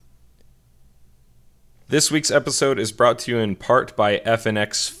This week's episode is brought to you in part by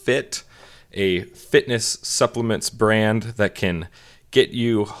FNX Fit, a fitness supplements brand that can get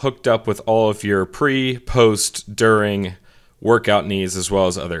you hooked up with all of your pre, post, during workout needs, as well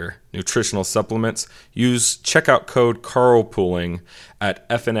as other nutritional supplements. Use checkout code carlpooling at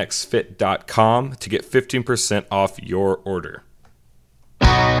fnxfit.com to get 15% off your order.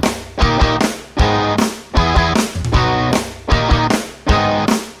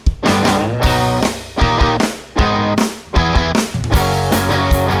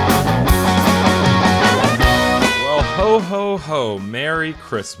 Ho, ho, ho. Merry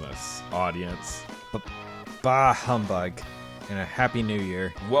Christmas, audience. Bah humbug, and a Happy New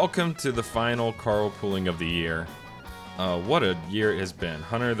Year. Welcome to the final carpooling of the year. What a year it has been.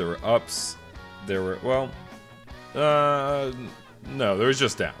 Hunter, there were ups. There were, no, there was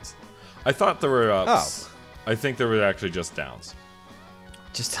just downs. I thought there were ups. I think there were actually just downs.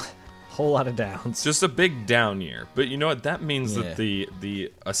 Just a whole lot of downs. Just a big down year. But you know what? That means that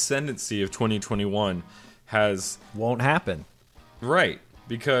the ascendancy of 2021 won't happen. Right,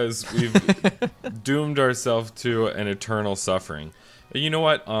 because we've doomed ourselves to an eternal suffering. You know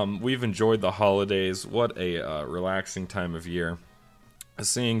what? We've enjoyed the holidays. What a relaxing time of year.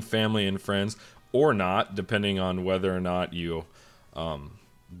 Seeing family and friends, or not, depending on whether or not you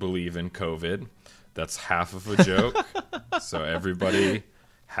believe in COVID. That's half of a joke. So everybody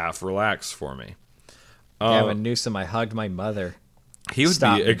half relax for me. Gavin Newsom, I hugged my mother. He would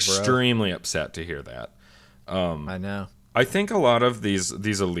be extremely upset to hear that. I know. I think a lot of these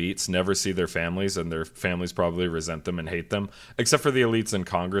elites never see their families, and their families probably resent them and hate them, except for the elites in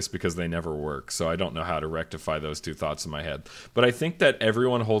Congress because they never work. So I don't know how to rectify those two thoughts in my head. But I think that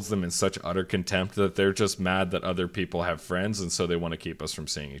everyone holds them in such utter contempt that they're just mad that other people have friends, and so they want to keep us from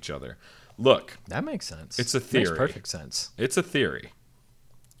seeing each other. Look. That makes sense. It's a theory. Makes perfect sense. It's a theory.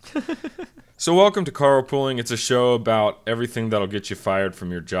 So welcome to Carpooling. It's a show about everything that'll get you fired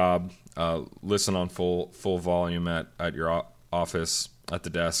from your job. Listen on full volume at your office, at the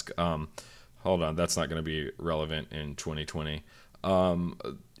desk. Hold on, that's not going to be relevant in 2020.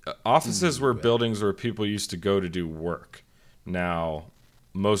 Offices were buildings where people used to go to do work. Now,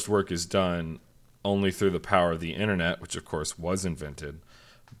 most work is done only through the power of the internet, which of course was invented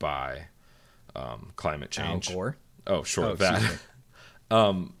by climate change. Al Gore? Oh, sure, that.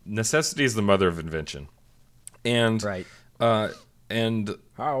 Necessity is the mother of invention. And right. And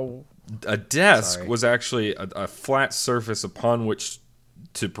how a desk was actually a flat surface upon which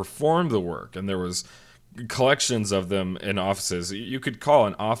to perform the work, and there was collections of them in offices. You could call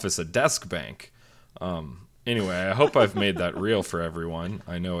an office a desk bank. Anyway, I hope I've made that real for everyone.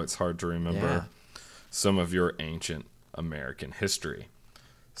 I know it's hard to remember some of your ancient American history.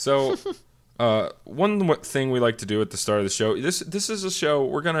 So one thing we like to do at the start of the show, this is a show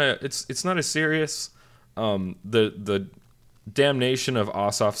it's not as serious. The damnation of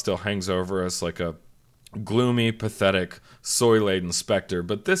Ossoff still hangs over us like a gloomy, pathetic, soy-laden specter.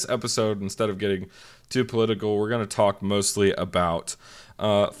 But this episode, instead of getting too political, we're going to talk mostly about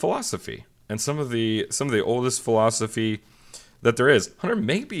philosophy and some of the oldest philosophy that there is. Hunter,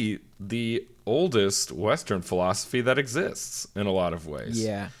 maybe the oldest Western philosophy that exists in a lot of ways.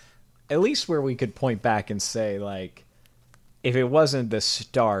 Yeah. At least where we could point back and say, like, if it wasn't the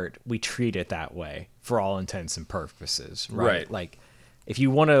start, we treat it that way for all intents and purposes, right? Like, if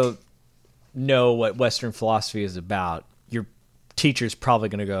you want to know what Western philosophy is about, your teacher's probably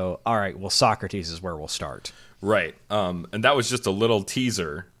going to go, all right, well, Socrates is where we'll start. Right. And that was just a little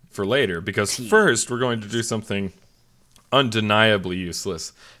teaser for later, because first we're going to do something undeniably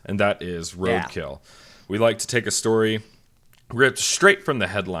useless, and that is roadkill. We like to take a story ripped straight from the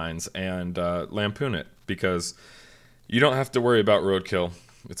headlines and lampoon it, because you don't have to worry about roadkill.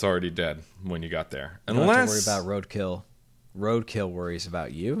 It's already dead when you got there. You don't have to worry about roadkill. Roadkill worries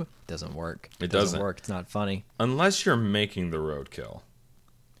about you. Doesn't work. It doesn't work. It's not funny. Unless you're making the roadkill.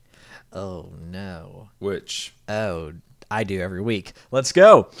 Oh, no. Which? Oh, I do every week. Let's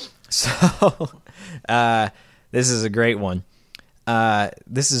go. So, this is a great one.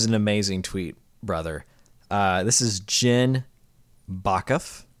 This is an amazing tweet, brother. This is Jen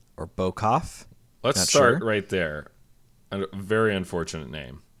Bokoff, or Bokoff. Let's start right there. A very unfortunate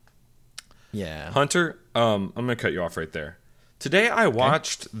name. Yeah. Hunter, I'm going to cut you off right there. Today I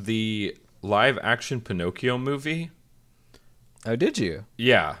watched the live-action Pinocchio movie. Oh, did you?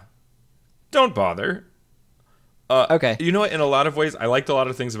 Yeah. Don't bother. Okay. You know what? In a lot of ways, I liked a lot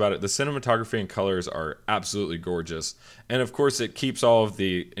of things about it. The cinematography and colors are absolutely gorgeous. And, of course, it keeps all of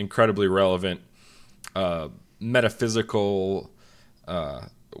the incredibly relevant metaphysical,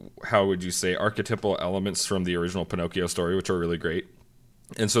 how would you say, archetypal elements from the original Pinocchio story, which are really great.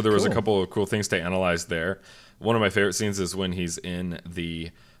 And so there was a couple of cool things to analyze there. One of my favorite scenes is when he's in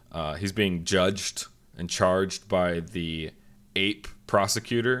he's being judged and charged by the ape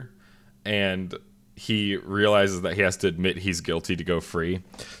prosecutor, and he realizes that he has to admit he's guilty to go free.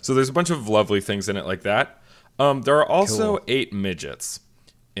 So there's a bunch of lovely things in it like that. There are also 8 midgets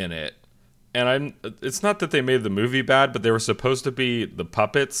in it. And it's not that they made the movie bad, but they were supposed to be the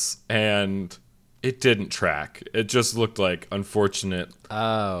puppets, and it didn't track. It just looked like unfortunate,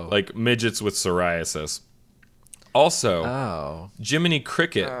 like midgets with psoriasis. Also, Jiminy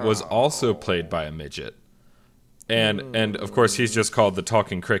Cricket was also played by a midget. And of course, he's just called the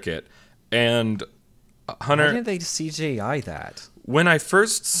Talking Cricket. And Hunter... Why didn't they CGI that? When I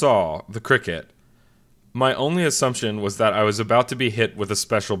first saw the cricket, my only assumption was that I was about to be hit with a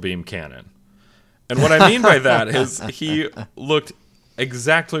special beam cannon. And what I mean by that is he looked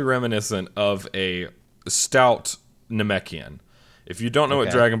exactly reminiscent of a stout Namekian. If you don't know what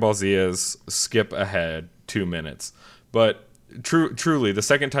Dragon Ball Z is, skip ahead 2 minutes. But truly, the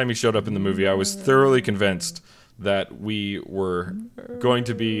second time he showed up in the movie, I was thoroughly convinced that we were going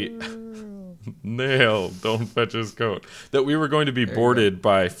to be... Nail, don't fetch his coat. That we were going to be boarded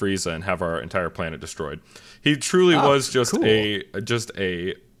by Frieza and have our entire planet destroyed. He truly was just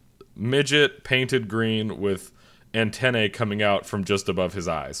a midget painted green with antennae coming out from just above his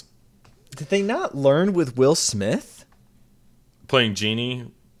eyes. Did they not learn with Will Smith playing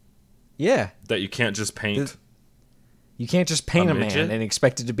Genie? Yeah, that you can't just paint. You can't just paint a man and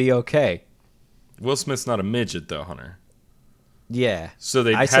expect it to be okay. Will Smith's not a midget though, Hunter. Yeah. So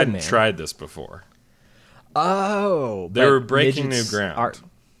they hadn't tried this before. Oh. They were breaking new ground.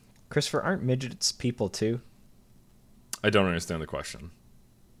 Christopher, aren't midgets people too? I don't understand the question.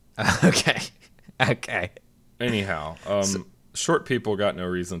 Okay. Anyhow, short people got no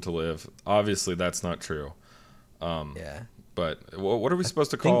reason to live. Obviously, that's not true. Yeah. But what are we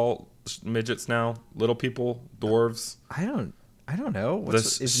supposed to call midgets now? Little people? Dwarves? I don't know.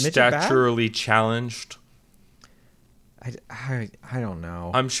 Is statutorily challenged? I don't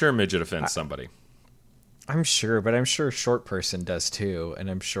know. I'm sure midget offends somebody. I'm sure, but I'm sure short person does too, and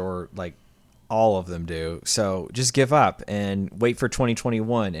I'm sure like all of them do. So just give up and wait for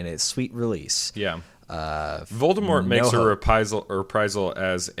 2021 and its sweet release. Yeah. Voldemort makes a reprisal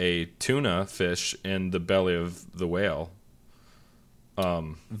as a tuna fish in the belly of the whale.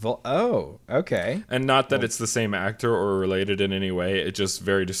 Okay. And not that it's the same actor or related in any way. It just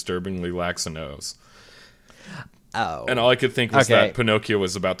very disturbingly lacks a nose. Oh. And all I could think was that Pinocchio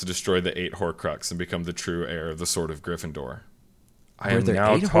was about to destroy the 8 Horcrux and become the true heir of the Sword of Gryffindor. I am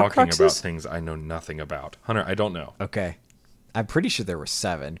now talking about things I know nothing about. Hunter, I don't know. Okay. I'm pretty sure there were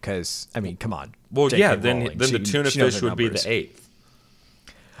 7, because, I mean, come on. Well, yeah, then the tuna fish would be the 8th.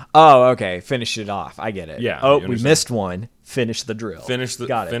 Oh, okay. Finish it off. I get it. Yeah. Oh, we missed one. Finish the drill.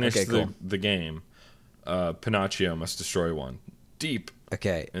 Got it. The game. Pinocchio must destroy one. Deep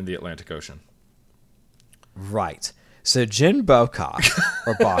in the Atlantic Ocean. Right. So Jin Bokov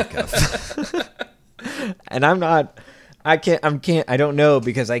or Bokov. And I don't know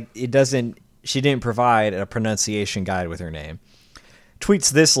because she didn't provide a pronunciation guide with her name.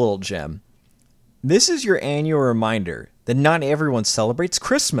 Tweets this little gem. This is your annual reminder that not everyone celebrates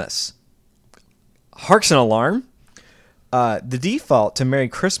Christmas. Harks an alarm. The default to Merry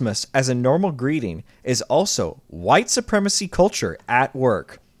Christmas as a normal greeting is also white supremacy culture at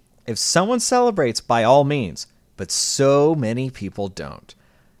work. If someone celebrates, by all means, but so many people don't.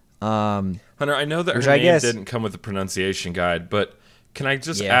 Hunter, I know that her name didn't come with a pronunciation guide, but can I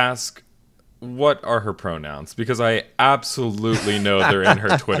just ask, what are her pronouns? Because I absolutely know they're in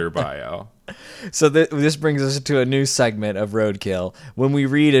her Twitter bio. So this brings us to a new segment of Roadkill. When we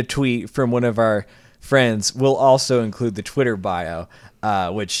read a tweet from one of our friends, we'll also include the Twitter bio,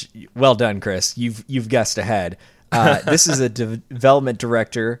 which, well done, Chris. You've guessed ahead. This is a development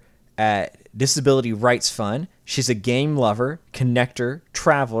director at Disability Rights Fund. She's a game lover, connector,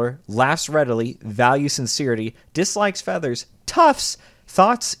 traveler, laughs readily, values sincerity, dislikes feathers, toughs,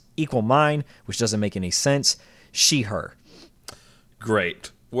 thoughts equal mine, which doesn't make any sense. She, her.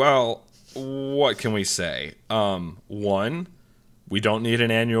 Great. Well, what can we say? One, we don't need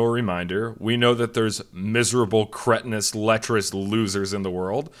an annual reminder. We know that there's miserable, cretinous, lecherous losers in the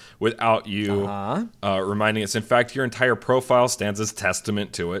world without you reminding us. In fact, your entire profile stands as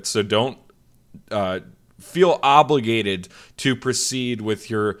testament to it. So don't feel obligated to proceed with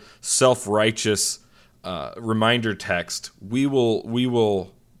your self-righteous reminder text. We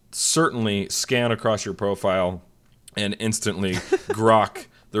will certainly scan across your profile and instantly grok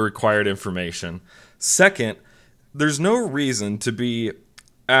the required information. Second, there's no reason to be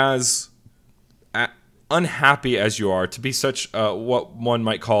as unhappy as you are, to be such what one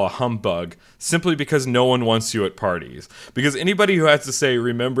might call a humbug, simply because no one wants you at parties. Because anybody who has to say,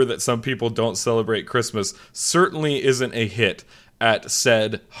 remember that some people don't celebrate Christmas, certainly isn't a hit at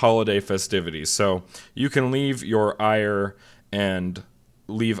said holiday festivities. So you can leave your ire and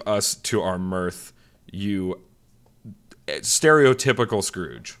leave us to our mirth, you stereotypical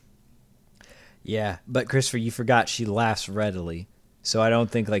Scrooge. Yeah, but Christopher, you forgot she laughs readily. So I don't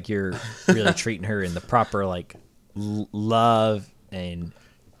think like you're really treating her in the proper like love and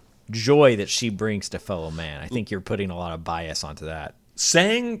joy that she brings to fellow man. I think you're putting a lot of bias onto that.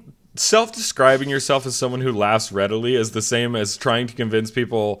 Self-describing yourself as someone who laughs readily is the same as trying to convince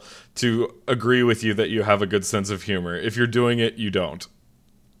people to agree with you that you have a good sense of humor. If you're doing it, you don't.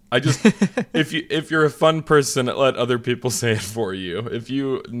 If you're a fun person, let other people say it for you. If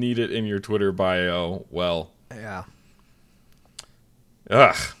you need it in your Twitter bio, well, yeah.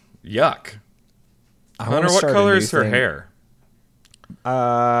 Ugh, yuck. Hunter, what color is her hair?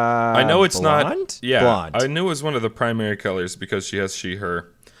 I know it's blonde? not. Yeah, blonde. I knew it was one of the primary colors because she has she,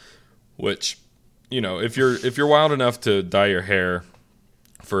 her, which, if you're wild enough to dye your hair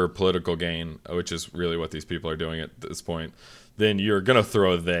for political gain, which is really what these people are doing at this point, then you're gonna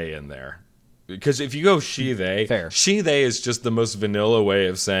throw they in there. Because if you go she, they, fair. She, they is just the most vanilla way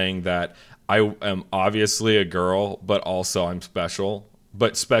of saying that I am obviously a girl, but also I'm special.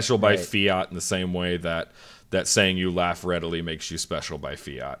 But special by fiat in the same way that saying you laugh readily makes you special by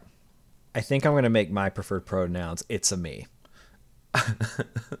fiat. I think I'm going to make my preferred pronouns it's a me.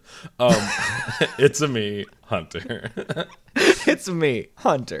 It's a me, Hunter. It's a me,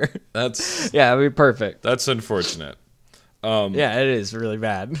 Hunter. That'd be perfect. That's unfortunate. Yeah, it is really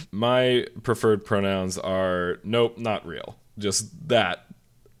bad. My preferred pronouns are nope, not real. Just that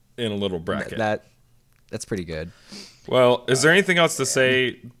in a little bracket. That's pretty good. Well, is there anything else to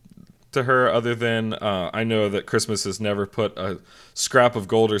say to her other than I know that Christmas has never put a scrap of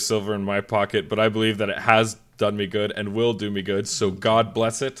gold or silver in my pocket, but I believe that it has done me good and will do me good, so God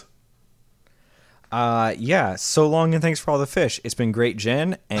bless it. Yeah, so long and thanks for all the fish. It's been great,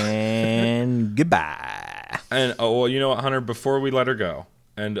 Jen, and goodbye. And, well, you know what, Hunter, before we let her go,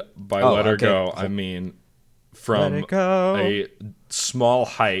 and by let her go, I mean from a small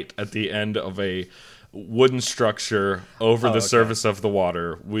height at the end of a wooden structure over the surface of the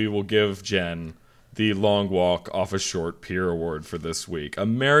water, we will give Jen the Long Walk Off a Short Pier award for this week. A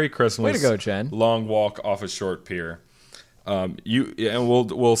Merry Christmas! Way to go, Jen! Long Walk Off a Short Pier.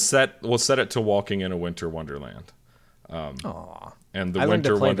 We'll set it to walking in a winter wonderland. And the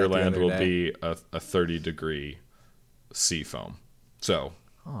winter wonderland will be a 30-degree sea foam. So,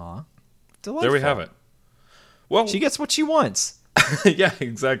 delightful. There we have it. Well, she gets what she wants. Yeah,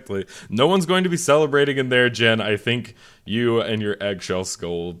 exactly. No one's going to be celebrating in there, Jen. I think you and your eggshell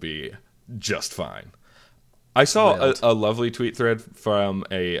skull will be just fine. I saw a lovely tweet thread from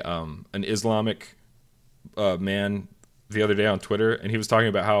an Islamic man the other day on Twitter, and he was talking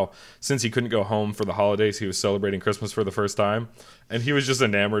about how since he couldn't go home for the holidays, he was celebrating Christmas for the first time, and he was just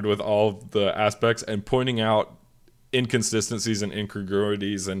enamored with all the aspects and pointing out inconsistencies and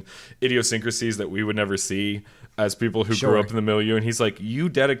incongruities and idiosyncrasies that we would never see as people who grew up in the milieu. And he's like, you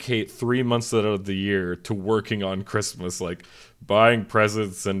dedicate 3 months out of the year to working on Christmas, like buying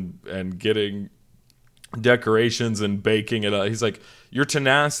presents and getting decorations and baking it. He's like, your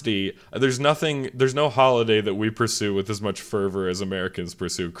tenacity, there's no holiday that we pursue with as much fervor as Americans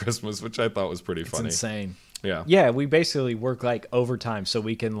pursue Christmas, which I thought was pretty funny. It's insane. Yeah, we basically work like overtime so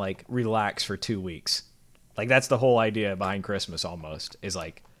we can like relax for 2 weeks. Like that's the whole idea behind Christmas almost, is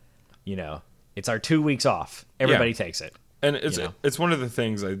like, it's our 2 weeks off. Everybody takes it. And it's one of the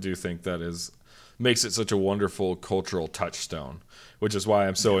things I do think that makes it such a wonderful cultural touchstone, which is why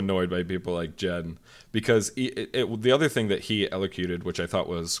I'm so annoyed by people like Jen. Because the other thing that he elocuted, which I thought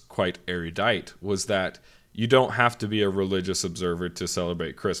was quite erudite, was that you don't have to be a religious observer to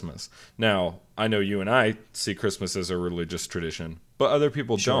celebrate Christmas. Now, I know you and I see Christmas as a religious tradition, but other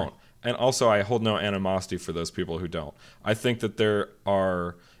people don't. And also, I hold no animosity for those people who don't. I think that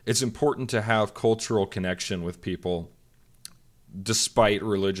it's important to have cultural connection with people despite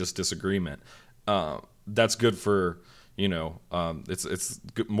religious disagreement. That's good for, it's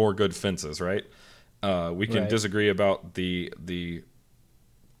more good fences, right? We can disagree about the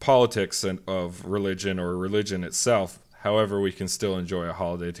politics of religion or religion itself. However, we can still enjoy a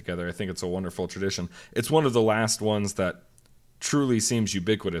holiday together. I think it's a wonderful tradition. It's one of the last ones that truly seems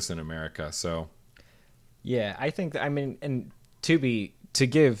ubiquitous in America. So, yeah, I think and to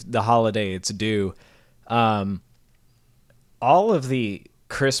give the holiday its due, all of the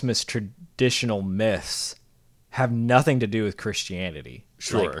Christmas traditional myths have nothing to do with Christianity.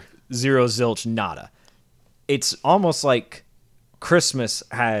 Sure. Like, zero, zilch, nada. it's almost like Christmas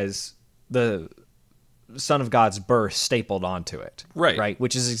has the Son of God's birth stapled onto it. Right.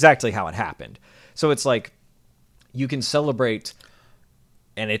 Which is exactly how it happened. So it's like you can celebrate,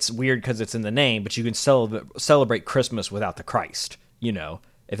 and it's weird because it's in the name, but you can celebrate Christmas without the Christ,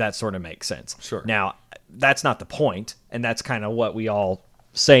 if that sort of makes sense. Sure. Now, that's not the point, and that's kind of what we all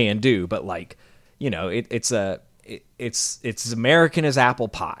say and do, but it's American as apple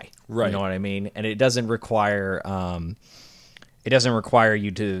pie. Right. You know what I mean? And it doesn't require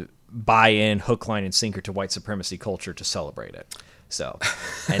you to buy in hook, line, and sinker to white supremacy culture to celebrate it. So,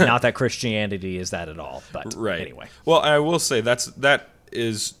 and not that Christianity is that at all, but anyway. Well, I will say that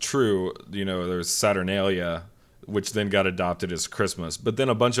is true. There's Saturnalia, which then got adopted as Christmas, but then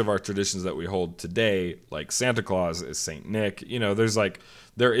a bunch of our traditions that we hold today, like Santa Claus is Saint Nick.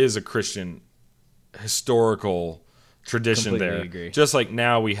 There is a Christian historical tradition Completely there. Agree. Just like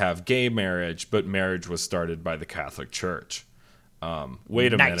now we have gay marriage, but marriage was started by the Catholic Church.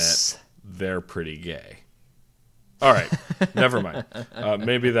 Wait a minute, they're pretty gay. All right, never mind.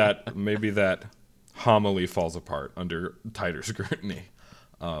 Maybe that homily falls apart under tighter scrutiny.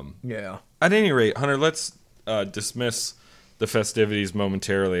 Yeah. At any rate, Hunter, let's dismiss the festivities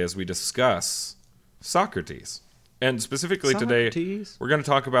momentarily as we discuss Socrates. And specifically today, we're going to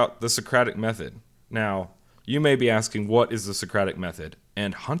talk about the Socratic method. Now, you may be asking, what is the Socratic method?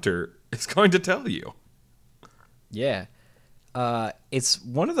 And Hunter is going to tell you. Yeah. It's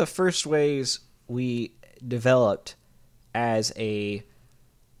one of the first ways we developed as I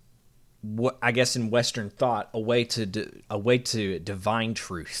guess in Western thought, a way to divine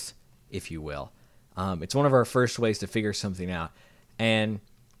truth, if you will. It's one of our first ways to figure something out. And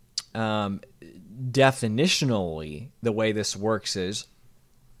definitionally, the way this works is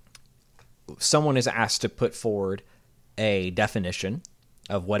someone is asked to put forward a definition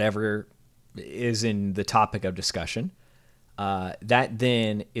of whatever is in the topic of discussion. That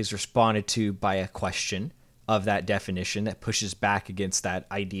then is responded to by a question of that definition that pushes back against that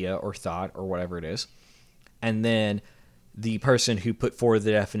idea or thought or whatever it is. And then the person who put forward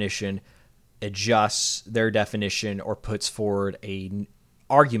the definition adjusts their definition or puts forward an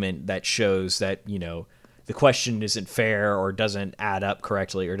argument that shows that, the question isn't fair or doesn't add up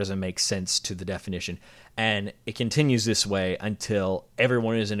correctly or doesn't make sense to the definition. And it continues this way until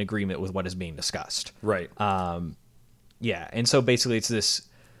everyone is in agreement with what is being discussed. Right. Yeah. And so basically it's this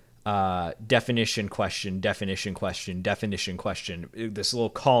definition question, this little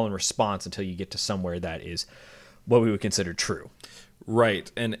call and response until you get to somewhere that is what we would consider true.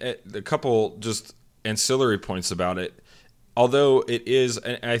 Right. And a couple just ancillary points about it. Although it is,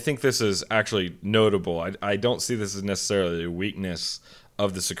 and I think this is actually notable, I don't see this as necessarily a weakness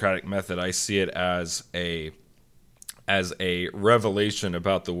of the Socratic method. I see it as a revelation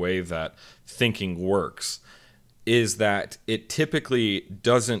about the way that thinking works, is that it typically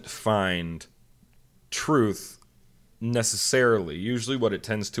doesn't find truth necessarily. Usually what it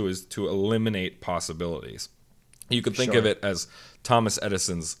tends to is to eliminate possibilities. You could think of it as Thomas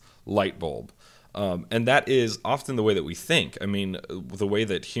Edison's light bulb. And that is often the way that we think. I mean, the way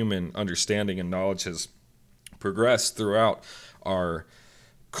that human understanding and knowledge has progressed throughout our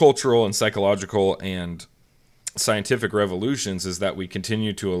cultural and psychological and scientific revolutions is that we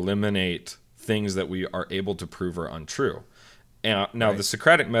continue to eliminate things that we are able to prove are untrue. And now the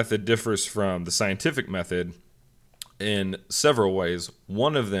Socratic method differs from the scientific method in several ways.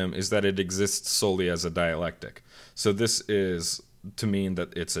 One of them is that it exists solely as a dialectic. So this is to mean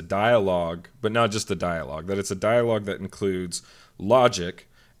that it's a dialogue, but not just a dialogue, that it's a dialogue that includes logic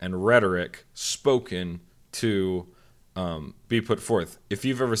and rhetoric spoken to be put forth. If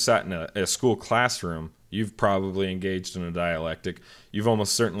you've ever sat in a school classroom, you've probably engaged in a dialectic. You've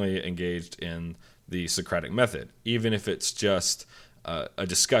almost certainly engaged in the Socratic method, even if it's just a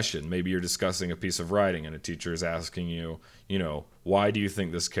discussion. Maybe you're discussing a piece of writing and a teacher is asking you, why do you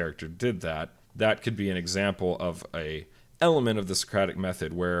think this character did that? That could be an example of a element of the Socratic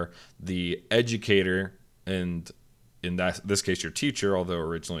method where the educator, and in this case your teacher, although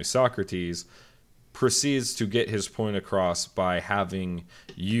originally Socrates, proceeds to get his point across by having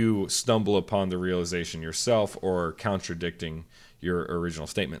you stumble upon the realization yourself or contradicting your original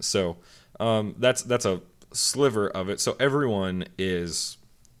statement. So that's a sliver of it. So everyone is,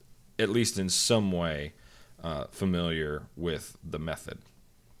 at least in some way, familiar with the method.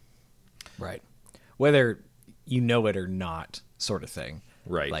 Right. Whether you know it or not, sort of thing.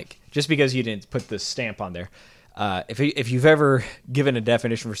 Right. Like, just because you didn't put the stamp on there. If you've ever given a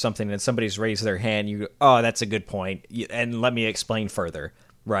definition for something and somebody's raised their hand, you go, oh, that's a good point, and let me explain further.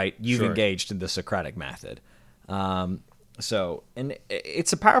 Right? You've engaged in the Socratic method. So, and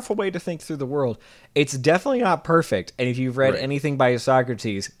it's a powerful way to think through the world. It's definitely not perfect, and if you've read anything by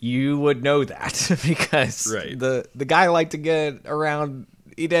Socrates, you would know that because the guy liked to get around.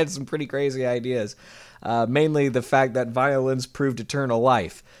 He had some pretty crazy ideas, mainly the fact that violence proved eternal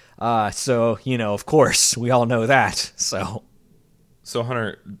life. So, of course, we all know that. So,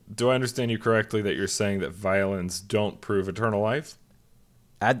 Hunter, do I understand you correctly that you're saying that violins don't prove eternal life?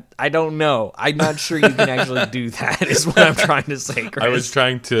 I don't know. I'm not sure you can actually do that. Is what I'm trying to say, Chris. I was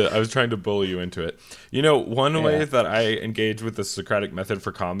trying to bully you into it. One way that I engage with the Socratic method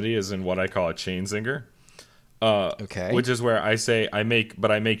for comedy is in what I call a chain zinger. Okay. Which is where I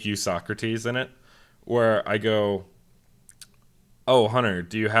make you Socrates in it, where I go, "Oh, Hunter,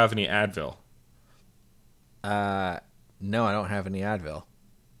 do you have any Advil?" No, I don't have any Advil.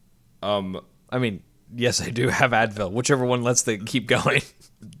 I mean, yes, I do have Advil. Whichever one lets the keep going.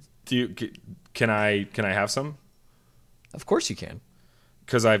 Can I have some? Of course you can.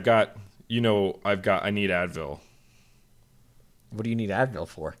 Because I need Advil. What do you need Advil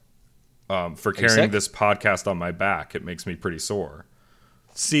for? For carrying this podcast on my back. It makes me pretty sore.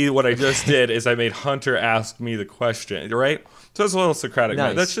 See, what I just did is I made Hunter ask me the question, right? So it's a little Socratic.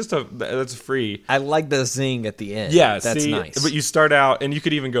 Nice. That's free. I like the zing at the end. Yeah, that's nice. But you start out, and you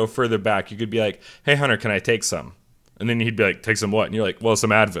could even go further back. You could be like, "Hey, Hunter, can I take some?" And then he'd be like, "Take some what?" And you're like, "Well,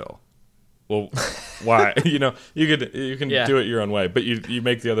 some Advil." Well, why? You can do it your own way, but you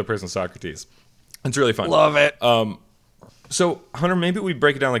make the other person Socrates. It's really fun. Love it. So, Hunter, maybe we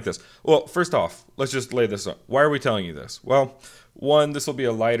break it down like this. Well, first off, let's just lay this up. Why are we telling you this? Well, one, this will be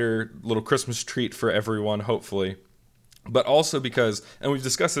a lighter little Christmas treat for everyone, hopefully. But also because, and we've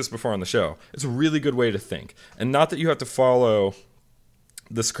discussed this before on the show, it's a really good way to think. And not that you have to follow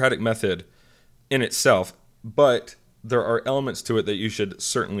the Socratic method in itself, but there are elements to it that you should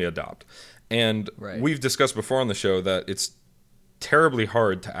certainly adopt. And we've discussed before on the show that it's terribly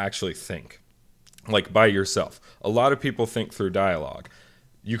hard to actually think, like by yourself. A lot of people think through dialogue.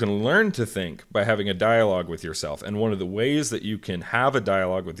 You can learn to think by having a dialogue with yourself. And one of the ways that you can have a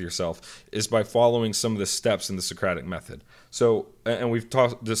dialogue with yourself is by following some of the steps in the Socratic method. So, and we've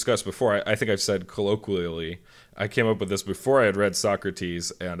discussed before, I think I've said colloquially, I came up with this before I had read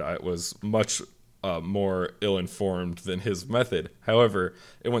Socrates, and I was much more ill-informed than his method. However,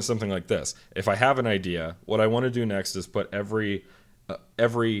 it went something like this. If I have an idea, what I want to do next is put every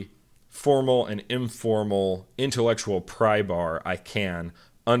formal and informal intellectual pry bar I can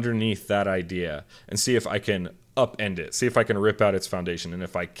underneath that idea and see if I can upend it, see if I can rip out its foundation. And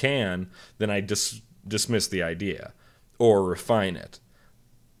if I can, then I dismiss the idea or refine it.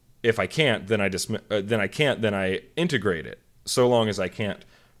 If I can't, then I integrate it, so long as I can't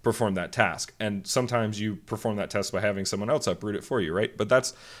perform that task. And sometimes you perform that task by having someone else uproot it for you, right?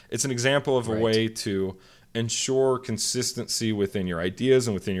 But it's an example of a way to ensure consistency within your ideas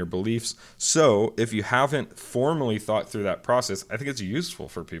and within your beliefs. So if you haven't formally thought through that process, I think it's useful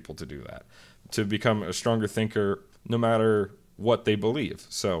for people to do that, to become a stronger thinker no matter what they believe.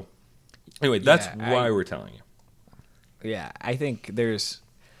 So anyway, that's why we're telling you. Yeah, I think there's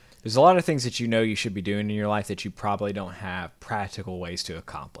a lot of things that you should be doing in your life that you probably don't have practical ways to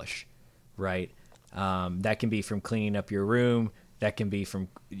accomplish, right? That can be from cleaning up your room. That can be from,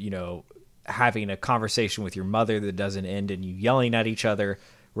 having a conversation with your mother that doesn't end in you yelling at each other,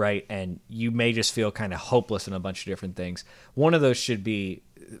 right? And you may just feel kind of hopeless in a bunch of different things. One of those should be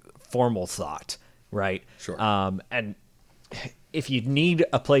formal thought, right? Sure. And if you need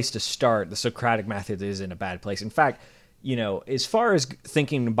a place to start, the Socratic method isn't a bad place. In fact, as far as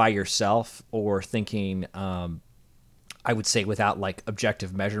thinking by yourself or thinking, I would say without like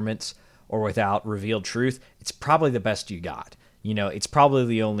objective measurements or without revealed truth, it's probably the best you got. It's probably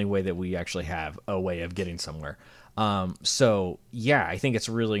the only way that we actually have a way of getting somewhere. So yeah, I think it's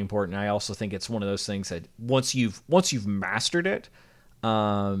really important. I also think it's one of those things that once you've mastered it,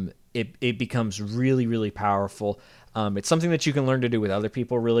 it becomes really, really powerful. It's something that you can learn to do with other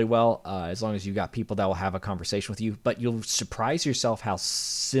people really well, as long as you've got people that will have a conversation with you. But you'll surprise yourself how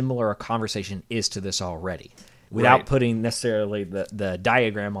similar a conversation is to this already. Without putting necessarily the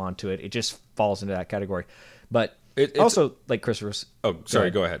diagram onto it, it just falls into that category. But it's also, like Christopher's... Oh,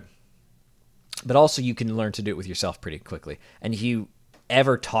 sorry, go ahead. But also you can learn to do it with yourself pretty quickly. And if you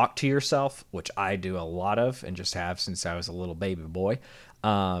ever talk to yourself, which I do a lot of and just have since I was a little baby boy,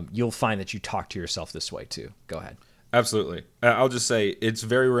 you'll find that you talk to yourself this way too. Go ahead. Absolutely. I'll just say it's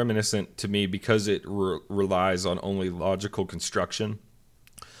very reminiscent to me because it relies on only logical construction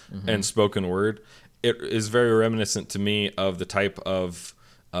and spoken word. It is very reminiscent to me of the type of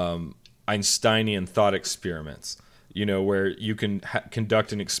Einsteinian thought experiments where you can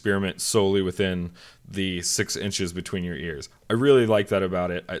conduct an experiment solely within the 6 inches between your ears. I really like that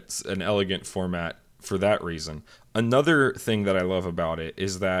about it. It's an elegant format for that reason. Another thing that I love about it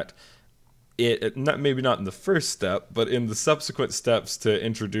is that maybe not in the first step, but in the subsequent steps to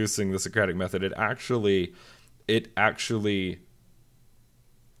introducing the Socratic method, it actually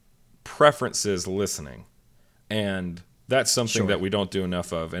preferences listening. And that's something that we don't do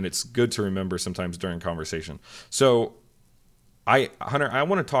enough of, and it's good to remember sometimes during conversation. So, Hunter, I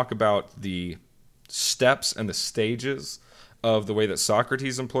want to talk about the steps and the stages of the way that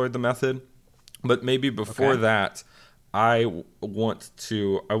Socrates employed the method. But maybe before that, I want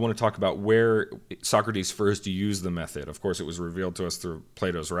to talk about where Socrates first used the method. Of course, it was revealed to us through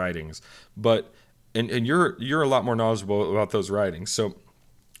Plato's writings, but and you're a lot more knowledgeable about those writings. So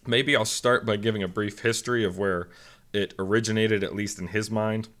maybe I'll start by giving a brief history of where it originated, at least in his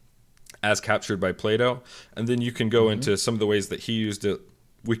mind, as captured by Plato, and then you can go into some of the ways that he used it.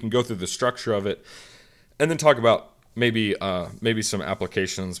 We can go through the structure of it, and then talk about maybe some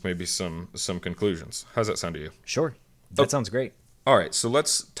applications, maybe some conclusions. How's that sound to you? Sure. That sounds great. All right, so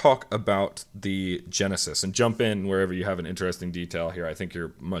let's talk about the Genesis and jump in wherever you have an interesting detail here. I think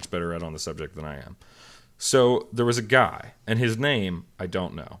you're much better read on the subject than I am. So there was a guy, and his name, I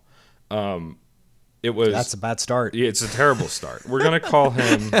don't know. That's a bad start. Yeah, it's a terrible start. We're going to call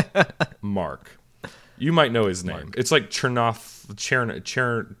him Mark. You might know his name. Mark. It's like Charion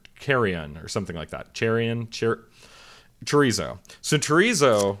or something like that. Chorizo. So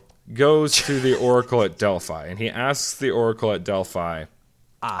Chorizo goes to the oracle at Delphi, and he asks the oracle at Delphi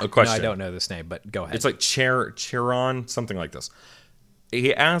a question. No, I don't know this name, but go ahead. It's like Charon, something like this.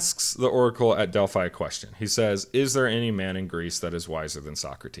 He asks the oracle at Delphi a question. He says, "Is there any man in Greece that is wiser than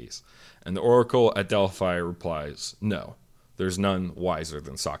Socrates?" And the oracle at Delphi replies, "No, there's none wiser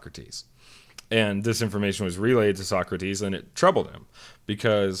than Socrates." And this information was relayed to Socrates, and it troubled him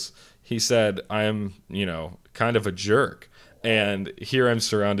because he said, "I am, kind of a jerk. And here I'm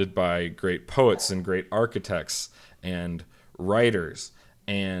surrounded by great poets and great architects and writers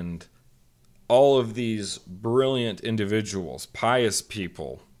and all of these brilliant individuals, pious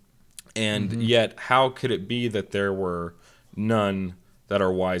people. And yet, how could it be that there were none that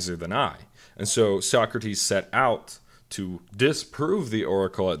are wiser than I?" And so Socrates set out to disprove the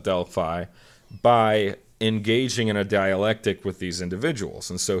oracle at Delphi by engaging in a dialectic with these individuals.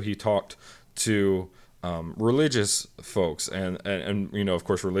 And so he talked to religious folks, and of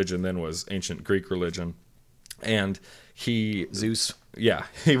course, religion then was ancient Greek religion, and Zeus. Yeah,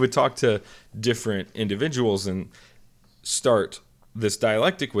 he would talk to different individuals and start this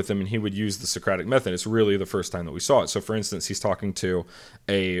dialectic with them, and he would use the Socratic method. It's really the first time that we saw it. So, for instance, he's talking to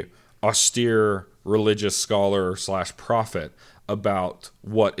a austere religious scholar / prophet about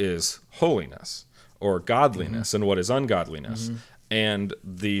what is holiness or godliness and what is ungodliness. And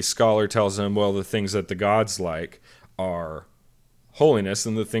the scholar tells him, well, the things that the gods like are holiness,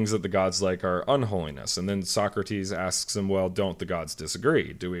 and the things that the gods like are unholiness. And then Socrates asks him, well, don't the gods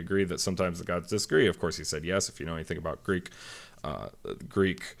disagree? Do we agree that sometimes the gods disagree? Of course, he said yes, if you know anything about Greek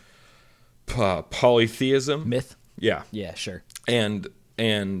polytheism. Myth? Yeah. Yeah, sure. And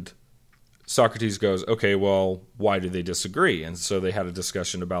Socrates goes, okay, well, why do they disagree? And so they had a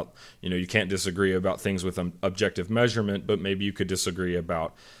discussion about, you can't disagree about things with objective measurement, but maybe you could disagree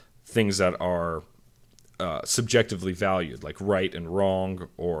about things that are subjectively valued, like right and wrong,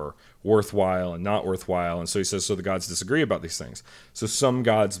 or worthwhile and not worthwhile. And so he says, so the gods disagree about these things. So some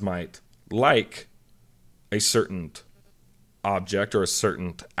gods might like a certain object or a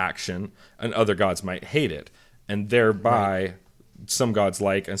certain action, and other gods might hate it. And thereby, some gods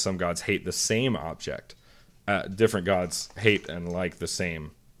like and some gods hate the same object. Different gods hate and like the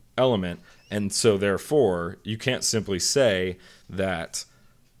same element. And so therefore, you can't simply say that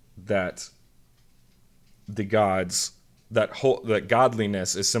the gods, that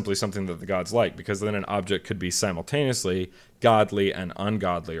godliness is simply something that the gods like, because then an object could be simultaneously godly and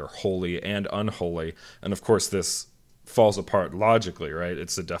ungodly, or holy and unholy. And of course, this falls apart logically, right?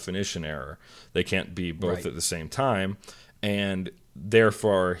 It's a definition error. They can't be both at the same time. And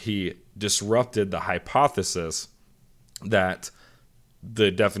therefore, he disrupted the hypothesis that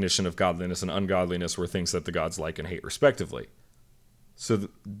the definition of godliness and ungodliness were things that the gods like and hate, respectively. So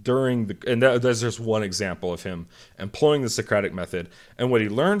that's just one example of him employing the Socratic method. And what he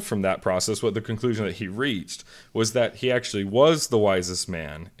learned from that process, what the conclusion that he reached, was that he actually was the wisest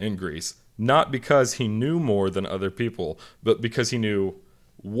man in Greece, not because he knew more than other people, but because he knew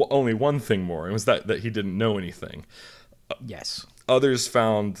only one thing more, and it was that he didn't know anything. Yes. Others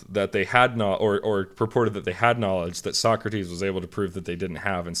found that they had not, or purported that they had knowledge that Socrates was able to prove that they didn't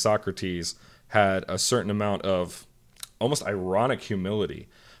have, and Socrates had a certain amount of almost ironic humility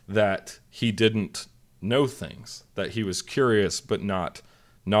that he didn't know things, that he was curious but not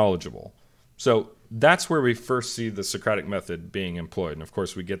knowledgeable. So that's where we first see the Socratic method being employed. And of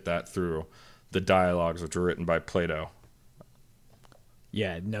course, we get that through the dialogues, which were written by Plato.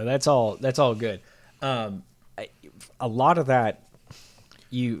 Yeah, no, that's all good. A lot of that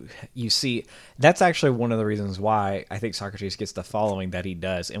you see, that's actually one of the reasons why I think Socrates gets the following that he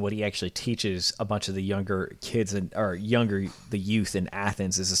does, and what he actually teaches a bunch of the younger kids the youth in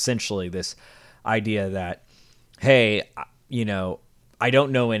Athens is essentially this idea that, hey, I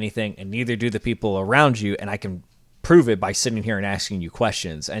don't know anything, and neither do the people around you, and I can prove it by sitting here and asking you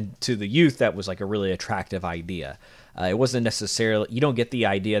questions. And to the youth, that was like a really attractive idea. It wasn't necessarily, you don't get the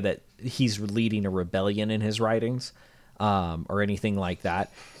idea that he's leading a rebellion in his writings or anything like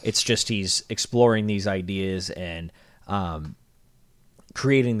that. It's just he's exploring these ideas and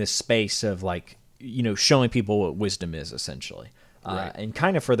creating this space of like, showing people what wisdom is essentially. Right. And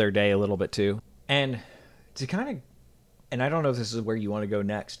kind of for their day a little bit too. And to kind of, and I don't know if this is where you want to go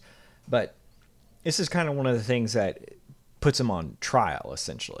next, but this is kind of one of the things that puts him on trial,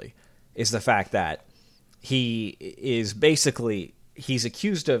 essentially, is the fact that he is basically, he's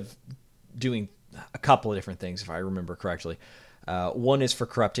accused of doing a couple of different things, if I remember correctly. One is for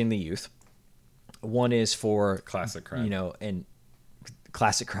corrupting the youth. One is for classic crime, and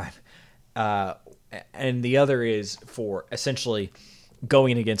classic crime. And the other is for essentially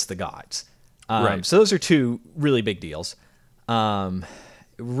going against the gods. Right. So those are two really big deals.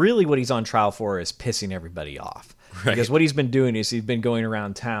 Really what he's on trial for is pissing everybody off. Right. Because what he's been doing is he's been going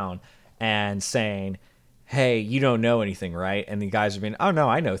around town and saying, hey, you don't know anything, right? And the guys have been, oh, no,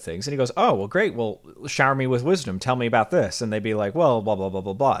 I know things. And he goes, oh, well, great. Well, shower me with wisdom. Tell me about this. And they'd be like, well, blah, blah, blah,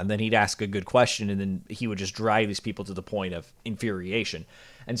 blah, blah. And then he'd ask a good question, and then he would just drive these people to the point of infuriation.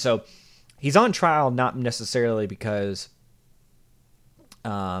 And so he's on trial not necessarily because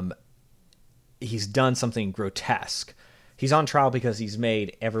he's done something grotesque. He's on trial because he's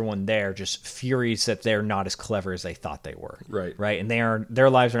made everyone there just furious that they're not as clever as they thought they were. Right. Right. And their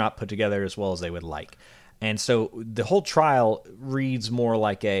lives are not put together as well as they would like. And so the whole trial reads more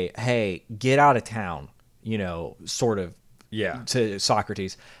like a, hey, get out of town, sort of, to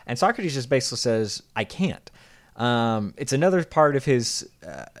Socrates. And Socrates just basically says, I can't. It's another part of his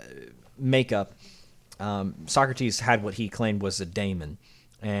makeup. Socrates had what he claimed was a daemon.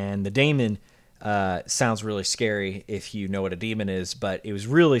 And the daemon sounds really scary if you know what a demon is, but it was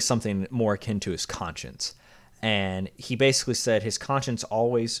really something more akin to his conscience. And he basically said his conscience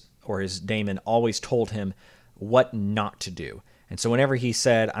always, or his daemon always told him what not to do. And so whenever he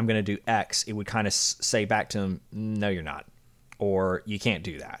said, I'm going to do X, it would kind of say back to him, no, you're not, or you can't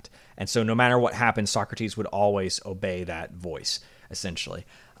do that. And so no matter what happened, Socrates would always obey that voice, essentially.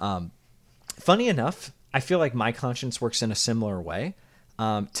 Funny enough, I feel like my conscience works in a similar way.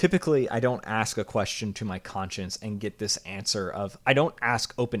 Typically, I don't ask a question to my conscience and get this answer of, I don't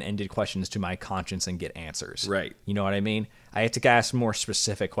ask open-ended questions to my conscience and get answers. Right. You know what I mean? I have to ask more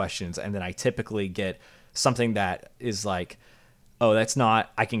specific questions, and then I typically get something that is like, oh, that's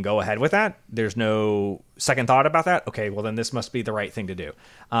not, I can go ahead with that. There's no second thought about that. Okay, well then this must be the right thing to do.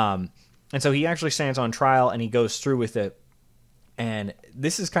 And so he actually stands on trial and he goes through with it. And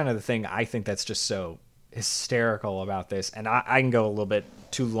this is kind of the thing I think that's just so hysterical about this, and I can go a little bit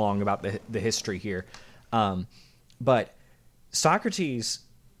too long about the history here, but Socrates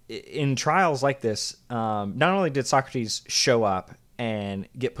in trials like this, not only did Socrates show up and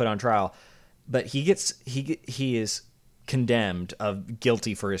get put on trial, but he is condemned of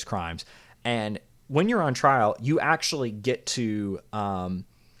guilty for his crimes. And when you're on trial, you actually get to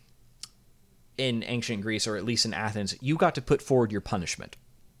in ancient Greece, or at least in Athens, you got to put forward your punishment.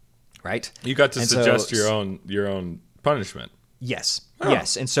 Right, you got to suggest your own punishment. Yes,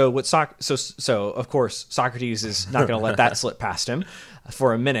 yes, and so what? So of course Socrates is not going to let that slip past him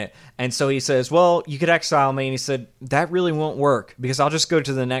for a minute, and so he says, "Well, you could exile me," and he said that really won't work because I'll just go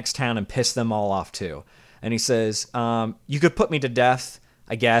to the next town and piss them all off too. And he says, "You could put me to death,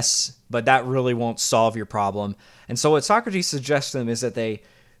 I guess, but that really won't solve your problem." And so what Socrates suggests to them is that they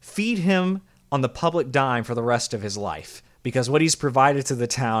feed him on the public dime for the rest of his life. Because what he's provided to the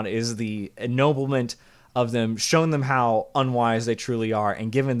town is the ennoblement of them, showing them how unwise they truly are,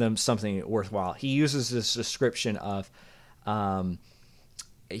 and giving them something worthwhile. He uses this description of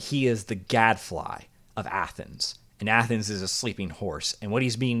he is the gadfly of Athens, and Athens is a sleeping horse. And what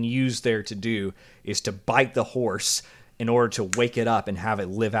he's being used there to do is to bite the horse in order to wake it up and have it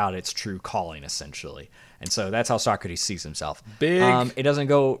live out its true calling, essentially. And so that's how Socrates sees himself. Big it doesn't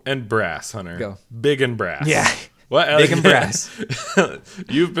go... and brass, Hunter. Go. Big and brass. Yeah. Well, big and brass.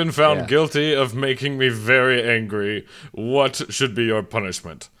 You've been found guilty of making me very angry. What should be your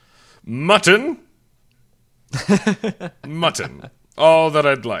punishment? Mutton? Mutton. All that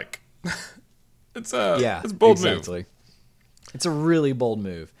I'd like. It's a bold move. It's a really bold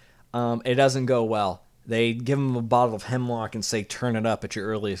move. It doesn't go well. They give him a bottle of hemlock and say, turn it up at your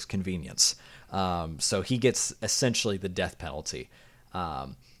earliest convenience. So he gets essentially the death penalty.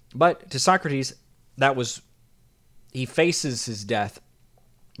 But to Socrates, he faces his death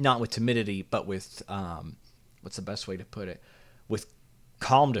not with timidity, but with, what's the best way to put it? With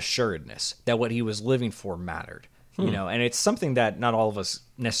calm assuredness that what he was living for mattered. And it's something that not all of us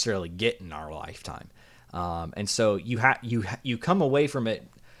necessarily get in our lifetime. And so you come away from it,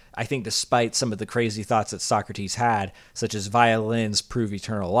 I think, despite some of the crazy thoughts that Socrates had, such as violins prove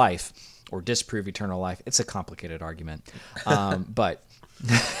eternal life or disprove eternal life. It's a complicated argument.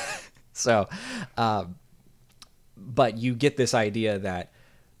 But you get this idea that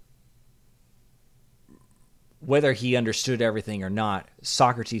whether he understood everything or not,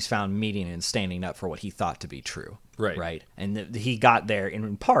 Socrates found meaning in standing up for what he thought to be true. Right. And he got there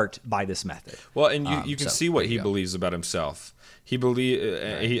in part by this method. Well, and you can see what he believes about himself. I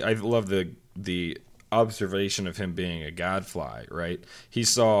love the observation of him being a gadfly, right? He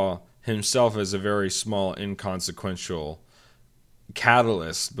saw himself as a very small, inconsequential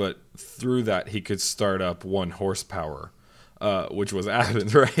catalyst, but through that he could start up 1 horsepower, which was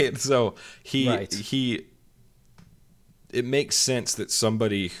Athens, right? So it makes sense that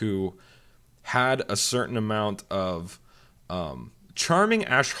somebody who had a certain amount of charming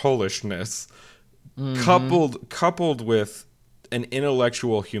ashholishness coupled with an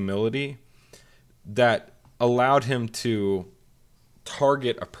intellectual humility that allowed him to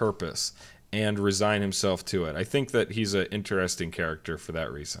target a purpose and resign himself to it. I think that he's an interesting character for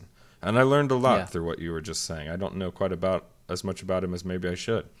that reason. And I learned a lot through what you were just saying. I don't know quite as much about him as maybe I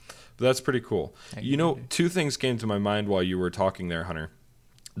should. But that's pretty cool. Two things came to my mind while you were talking there, Hunter,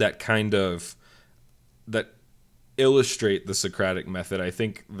 that illustrate the Socratic method. I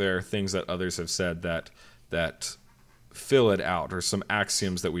think there are things that others have said that fill it out, or some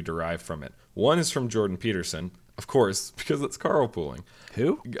axioms that we derive from it. One is from Jordan Peterson, of course, because it's carpooling.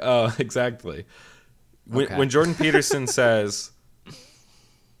 Who? Exactly. When Jordan Peterson says,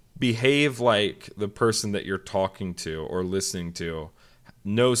 behave like the person that you're talking to or listening to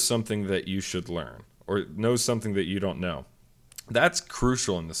knows something that you should learn, or knows something that you don't know. That's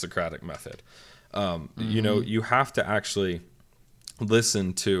crucial in the Socratic method. You have to actually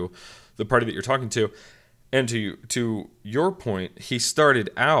listen to the party that you're talking to. And to your point, he started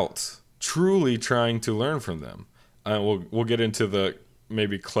out truly trying to learn from them. We'll get into the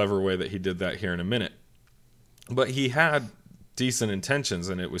maybe clever way that he did that here in a minute. But he had decent intentions,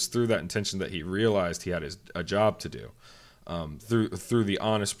 and it was through that intention that he realized he had a job to do, through the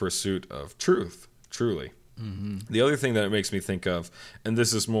honest pursuit of truth, truly. Mm-hmm. The other thing that it makes me think of, and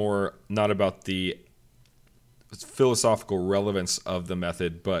this is more not about the philosophical relevance of the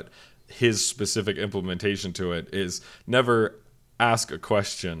method, but his specific implementation to it, is never ask a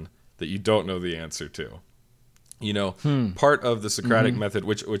question that you don't know the answer to. Part of the Socratic method,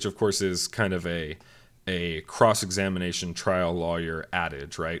 which of course is kind of a cross-examination trial lawyer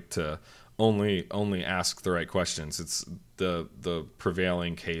adage, right? To only ask the right questions. It's the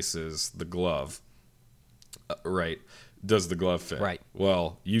prevailing case is the glove, right? Does the glove fit? Right.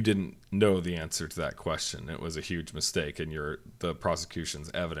 Well, you didn't know the answer to that question. It was a huge mistake, and the prosecution's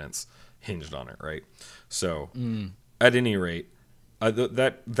evidence hinged on it, right? So, at any rate,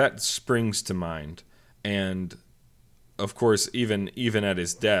 that springs to mind, and of course, even at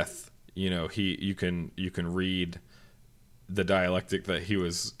his death, you can read the dialectic that he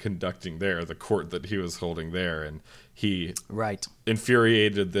was conducting there, the court that he was holding there, and he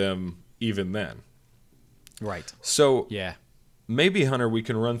infuriated them even then. Right. So maybe, Hunter, we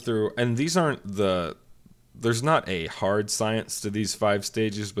can run through, and these aren't there's not a hard science to these 5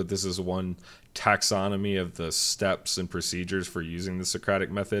 stages, but this is one taxonomy of the steps and procedures for using the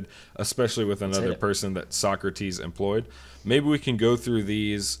Socratic method, especially with another person that Socrates employed. Maybe we can go through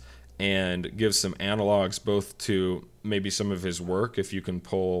these and give some analogs both to maybe some of his work, if you can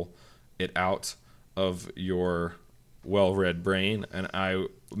pull it out of your well-read brain, and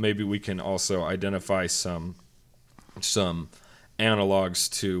maybe we can also identify some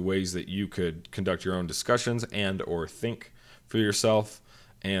analogs to ways that you could conduct your own discussions and or think for yourself,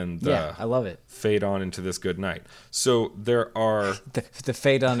 and I love it. Fade on into this good night. So there are the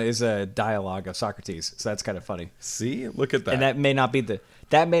Phaedon is a dialogue of Socrates, so that's kind of funny. See, look at that. And that may not be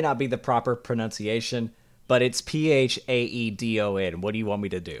the proper pronunciation, but it's Phaedon. What do you want me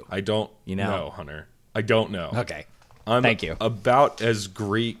to do? I don't know, Hunter. I don't know. Okay. I'm Thank you. about as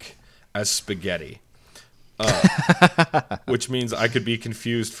Greek as spaghetti. Which means I could be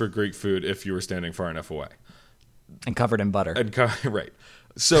confused for Greek food if you were standing far enough away. And covered in butter. Right.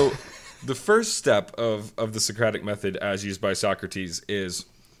 So the first step of the Socratic method as used by Socrates is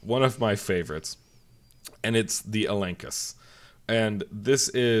one of my favorites, and it's the elenchus. And this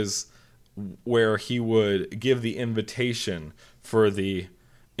is where he would give the invitation for the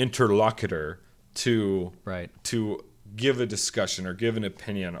interlocutor to give a discussion or give an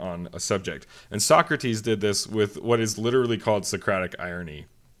opinion on a subject. And Socrates did this with what is literally called Socratic irony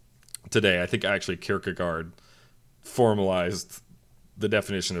today. I think actually Kierkegaard formalized the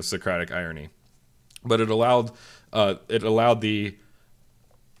definition of Socratic irony. But it allowed the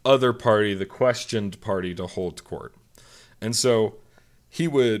other party, the questioned party, to hold court. And so he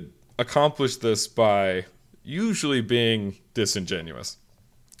would accomplish this by usually being disingenuous.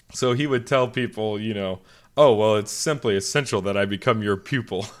 So he would tell people, oh, well, it's simply essential that I become your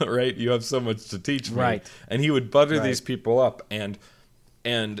pupil, right? You have so much to teach me. Right. And he would butter these people up, and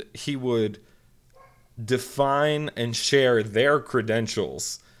he would define and share their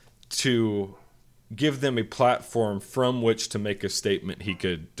credentials to give them a platform from which to make a statement he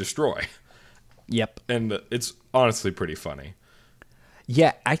could destroy. Yep. And it's honestly pretty funny.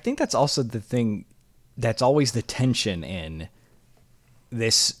 Yeah, I think that's also the thing that's always the tension in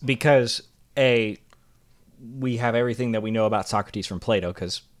this, because we have everything that we know about Socrates from Plato,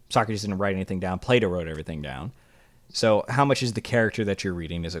 because Socrates didn't write anything down. Plato wrote everything down. So how much is the character that you're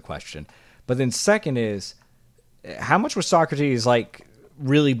reading is a question. But then second is, how much was Socrates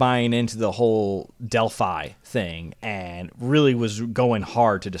really buying into the whole Delphi thing and really was going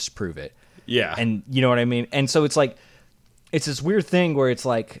hard to disprove it? Yeah. And you know what I mean? And so it's it's this weird thing where it's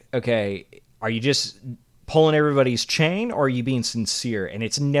okay, are you just pulling everybody's chain, or are you being sincere? And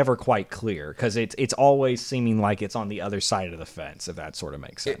it's never quite clear, because it's always seeming like it's on the other side of the fence, if that sort of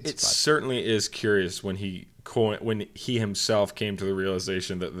makes sense. It certainly is curious when he himself came to the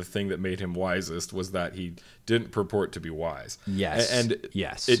realization that the thing that made him wisest was that he didn't purport to be wise. Yes. And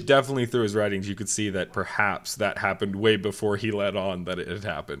yes, it definitely, through his writings, you could see that perhaps that happened way before he let on that it had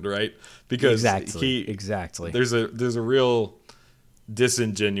happened, right? Because exactly. There's a real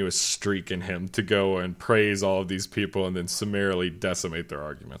disingenuous streak in him to go and praise all of these people and then summarily decimate their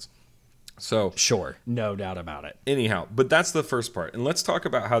arguments. So sure, no doubt about it. Anyhow, but that's the first part. And let's talk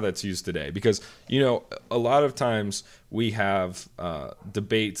about how that's used today, because, a lot of times we have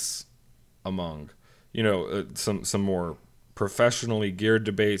debates among, some more professionally geared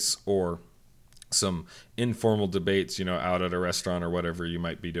debates, or some informal debates, out at a restaurant or whatever you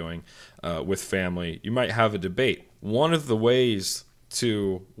might be doing with family. You might have a debate. One of the ways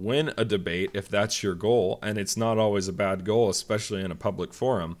to win a debate, if that's your goal, and it's not always a bad goal, especially in a public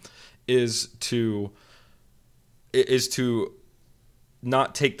forum, is to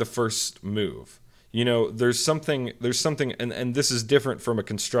not take the first move. There's something, and this is different from a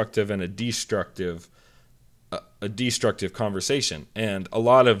constructive and a destructive conversation. And a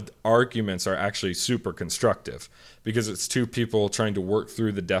lot of arguments are actually super constructive, because it's two people trying to work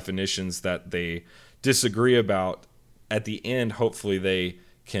through the definitions that they disagree about. At the end, hopefully they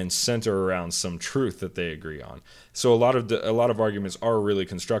can center around some truth that they agree on. So a lot of arguments are really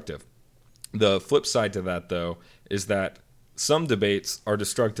constructive. The flip side to that, though, is that some debates are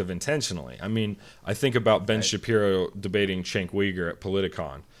destructive intentionally. I mean, I think about Ben Shapiro debating Cenk Uygur at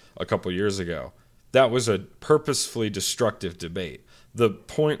Politicon a couple years ago. That was a purposefully destructive debate. The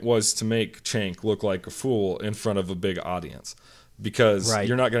point was to make Cenk look like a fool in front of a big audience, because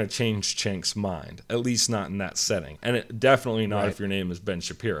you're not going to change Cenk's mind, at least not in that setting. And definitely not if your name is Ben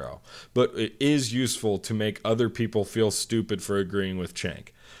Shapiro. But it is useful to make other people feel stupid for agreeing with Cenk,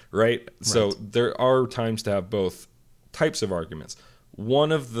 right? So there are times to have both types of arguments.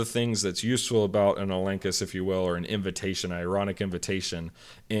 One of the things that's useful about an elenchus, if you will, or an invitation, ironic invitation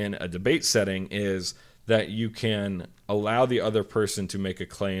in a debate setting, is that you can allow the other person to make a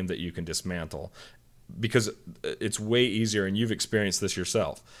claim that you can dismantle. Because it's way easier, and you've experienced this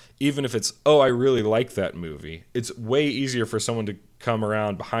yourself. Even if it's, I really like that movie, it's way easier for someone to come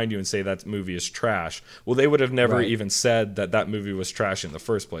around behind you and say that movie is trash. Well, they would have never even said that movie was trash in the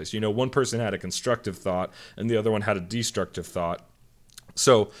first place. One person had a constructive thought, and the other one had a destructive thought.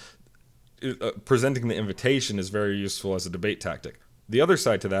 So presenting the invitation is very useful as a debate tactic. The other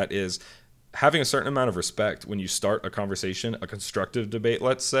side to that is having a certain amount of respect when you start a conversation, a constructive debate,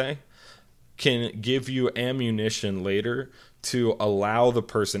 let's say, can give you ammunition later to allow the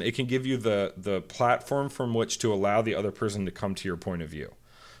person, it can give you the platform from which to allow the other person to come to your point of view.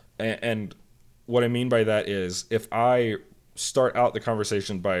 And what I mean by that is, if I start out the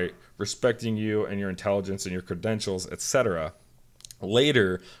conversation by respecting you and your intelligence and your credentials, etc.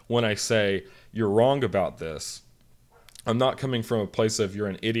 Later, when I say you're wrong about this, I'm not coming from a place of you're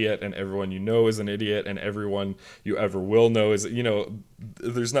an idiot and everyone you know is an idiot and everyone you ever will know is,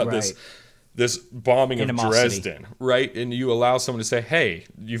 there's not this bombing of Dresden, right? And you allow someone to say, hey,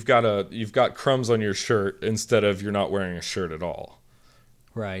 you've got crumbs on your shirt instead of you're not wearing a shirt at all.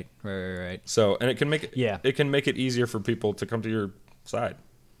 Right. So, and it can make it easier for people to come to your side.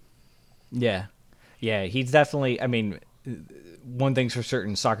 Yeah. He's definitely, I mean, one thing's for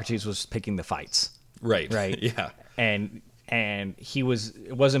certain, Socrates was picking the fights. Right. Yeah. And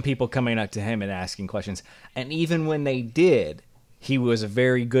it wasn't people coming up to him and asking questions. And even when they did, he was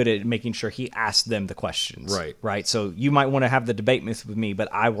very good at making sure he asked them the questions. Right. So you might want to have the debate with me, but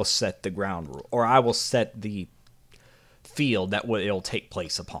I will set the ground rule, or I will set the field that it'll take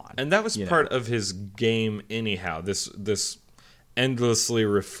place upon. And that was part of his game anyhow. This endlessly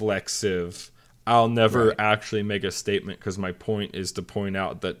reflexive, I'll never actually make a statement because my point is to point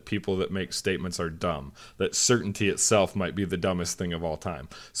out that people that make statements are dumb. That certainty itself might be the dumbest thing of all time.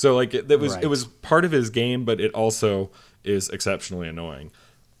 So like it was part of his game, but it also is exceptionally annoying.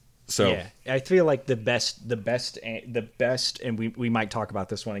 So yeah, I feel like the best, and we might talk about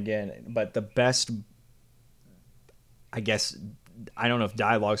this one again, but the best, I guess, I don't know if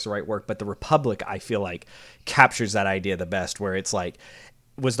dialogue's the right word, but the Republic, I feel like, captures that idea the best, where it's like,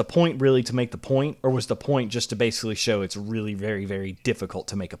 was the point really to make the point, or was the point just to basically show it's really very, very difficult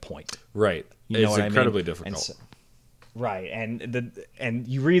to make a point? Right. It's incredibly difficult. Right. And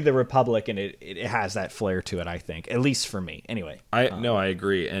you read the Republic and it has that flair to it, I think, at least for me. Anyway. I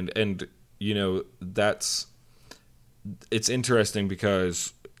agree. And it's interesting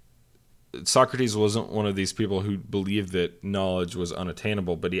because Socrates wasn't one of these people who believed that knowledge was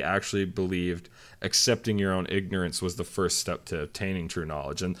unattainable, but he actually believed accepting your own ignorance was the first step to obtaining true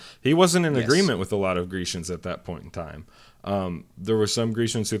knowledge. And he wasn't in agreement with a lot of Grecians at that point in time. There were some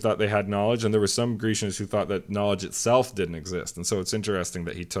Grecians who thought they had knowledge, and there were some Grecians who thought that knowledge itself didn't exist. And so it's interesting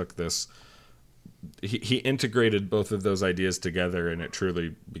that he took this, he integrated both of those ideas together, and it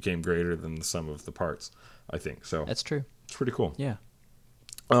truly became greater than the sum of the parts, I think. So that's true. It's pretty cool. Yeah.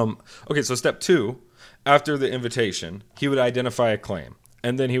 Okay, so step 2, after the invitation, he would identify a claim,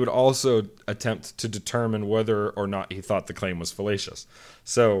 and then he would also attempt to determine whether or not he thought the claim was fallacious.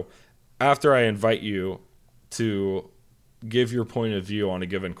 So after I invite you to give your point of view on a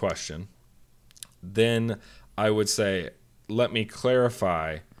given question, then I would say, let me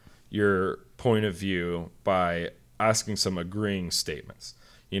clarify your point of view by asking some agreeing statements.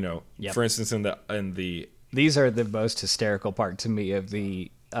 For instance, in the these are the most hysterical part to me of the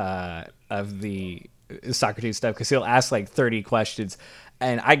Socrates stuff, because he'll ask like 30 questions,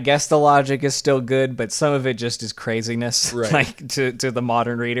 and I guess the logic is still good, but some of it just is craziness, like to the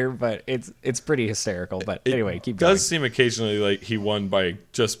modern reader. But it's pretty hysterical. But anyway, keep going. It does seem occasionally like he won by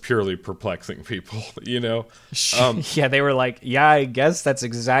just purely perplexing people, Yeah, they were like, yeah, I guess that's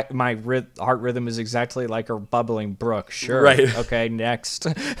exact. My heart rhythm is exactly like a bubbling brook. Sure, right? Okay, next,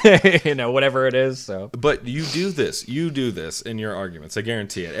 whatever it is. So, but you do this in your arguments. I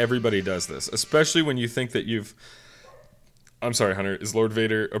guarantee it. Everybody does this, especially when you think that you've. I'm sorry, Hunter. Is Lord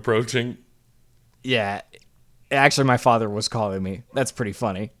Vader approaching? Yeah. Actually, my father was calling me. That's pretty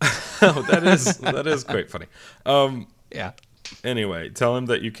funny. Oh, that is quite funny. Yeah. Anyway, tell him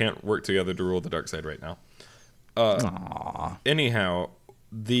that you can't work together to rule the dark side right now. Anyhow,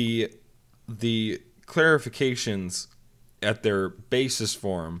 the clarifications at their basis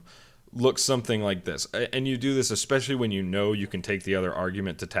form look something like this. And you do this especially when you know you can take the other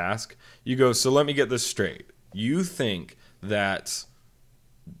argument to task. You go, so let me get this straight. You think that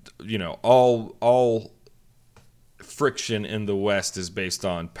all friction in the West is based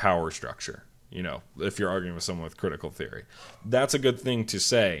on power structure, if you're arguing with someone with critical theory. That's a good thing to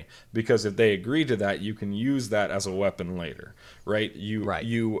say, because if they agree to that, you can use that as a weapon later, right?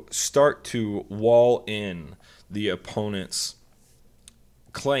 You start to wall in the opponent's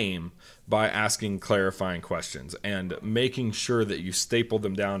claim by asking clarifying questions and making sure that you staple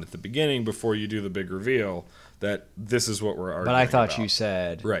them down at the beginning before you do the big reveal that this is what we're arguing about. But I thought you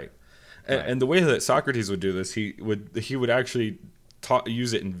said... Right. And the way that Socrates would do this, he would actually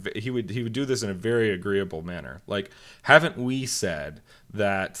use it, he would do this in a very agreeable manner. Like, haven't we said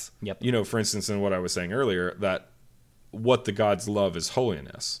that, for instance, in what I was saying earlier, that what the gods love is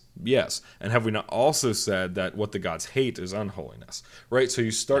holiness? Yes. And have we not also said that what the gods hate is unholiness? Right? So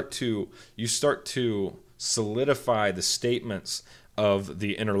you start to solidify the statements of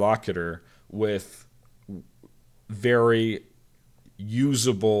the interlocutor with very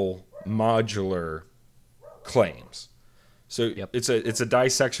usable modular claims. So it's a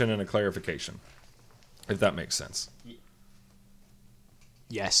dissection and a clarification, if that makes sense.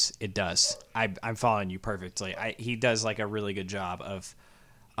 Yes, it does. I'm following you perfectly. He does like a really good job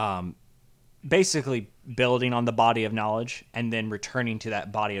of basically building on the body of knowledge and then returning to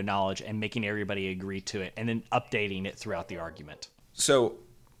that body of knowledge and making everybody agree to it and then updating it throughout the argument. So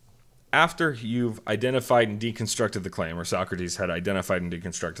after you've identified and deconstructed the claim, or Socrates had identified and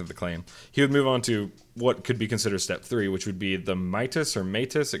deconstructed the claim, he would move on to what could be considered step 3, which would be the mitis or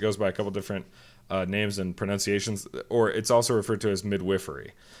matis. It goes by a couple different names and pronunciations, or it's also referred to as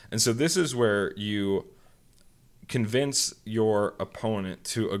midwifery. And so this is where you convince your opponent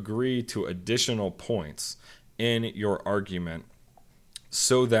to agree to additional points in your argument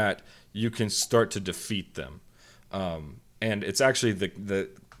so that you can start to defeat them. And it's actually the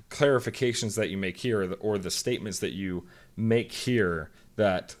clarifications that you make here, or the statements that you make here,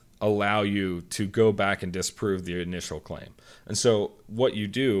 that allow you to go back and disprove the initial claim. And so what you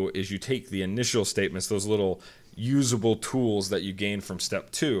do is you take the initial statements, those little usable tools that you gain from step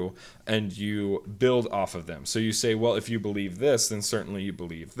 2, and you build off of them. So you say, well, if you believe this, then certainly you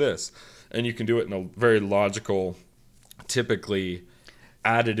believe this. And you can do it in a very logical, typically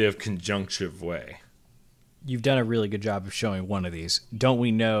additive, conjunctive way. You've done a really good job of showing one of these. Don't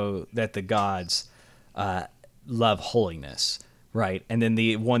we know that the gods love holiness, right? And then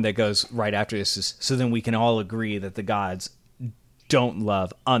the one that goes right after this is, so then we can all agree that the gods don't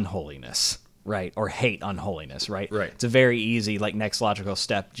love unholiness, right? Or hate unholiness, right? Right. It's a very easy, like, next logical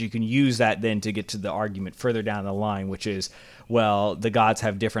step. You can use that then to get to the argument further down the line, which is, well, the gods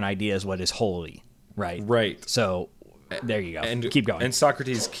have different ideas what is holy, right? Right. So there you go. And keep going. And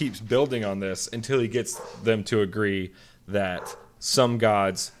Socrates keeps building on this until he gets them to agree that some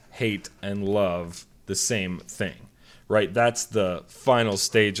gods hate and love the same thing, right? That's the final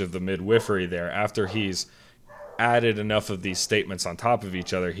stage of the midwifery there. After he's added enough of these statements on top of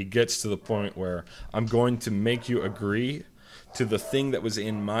each other, he gets to the point where I'm going to make you agree to the thing that was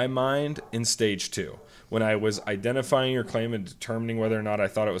in my mind in stage 2. When I was identifying your claim and determining whether or not I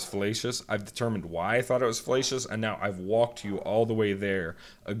thought it was fallacious, I've determined why I thought it was fallacious, and now I've walked you all the way there,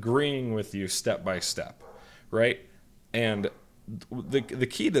 agreeing with you step by step, right? And the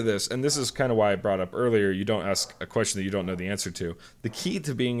key to this, and this is kind of why I brought up earlier, you don't ask a question that you don't know the answer to. The key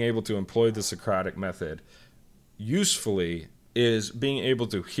to being able to employ the Socratic method usefully is being able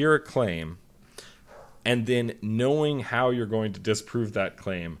to hear a claim and then knowing how you're going to disprove that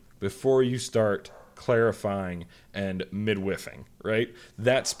claim before you start clarifying and midwiffing, right?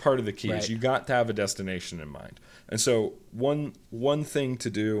 That's part of the key. Right. Is you got to have a destination in mind. And so one thing to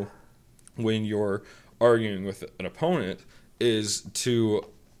do when you're arguing with an opponent is to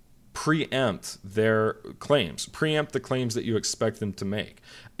preempt their claims, preempt the claims that you expect them to make,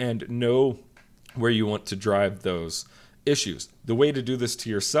 and know where you want to drive those issues. The way to do this to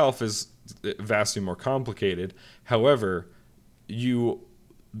yourself is vastly more complicated. However,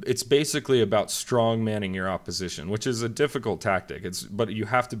 it's basically about strong manning your opposition, which is a difficult tactic. But you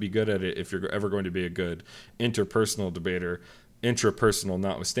have to be good at it if you're ever going to be a good interpersonal debater, intrapersonal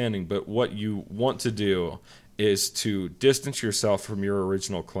notwithstanding. But what you want to do is to distance yourself from your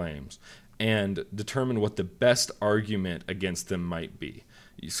original claims and determine what the best argument against them might be.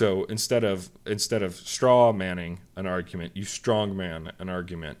 So instead of straw manning an argument, you strong man an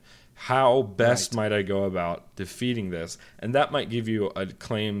argument. How best might I go about defeating this? And that might give you a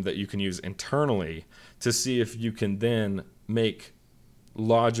claim that you can use internally to see if you can then make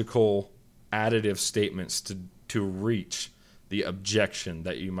logical, additive statements to reach the objection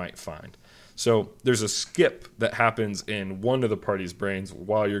that you might find. So there's a skip that happens in one of the party's brains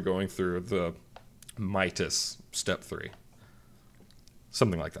while you're going through the mitis step 3.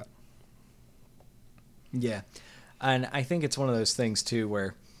 Something like that. Yeah. And I think it's one of those things, too,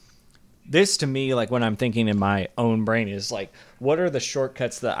 where this, to me, like when I'm thinking in my own brain, is like, what are the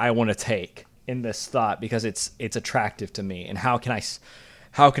shortcuts that I want to take in this thought because it's attractive to me, and how can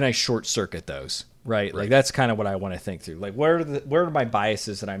I short circuit those, right? Like that's kind of what I want to think through. Like where are my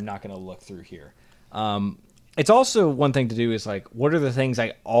biases that I'm not going to look through here? It's also one thing to do is like, what are the things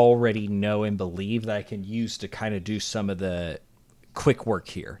I already know and believe that I can use to kind of do some of the quick work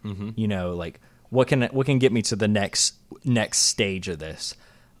here? Mm-hmm. You know, like what can get me to the next stage of this?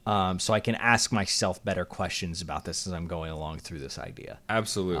 So I can ask myself better questions about this as I'm going along through this idea.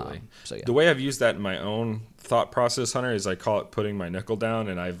 Absolutely. The way I've used that in my own thought process, Hunter, is I call it putting my nickel down,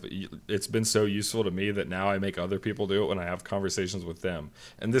 and it's been so useful to me that now I make other people do it when I have conversations with them.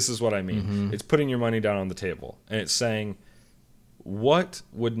 And this is what I mean. Mm-hmm. It's putting your money down on the table, and it's saying, what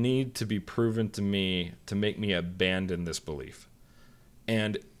would need to be proven to me to make me abandon this belief?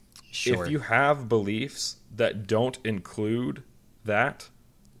 And Sure. If you have beliefs that don't include that,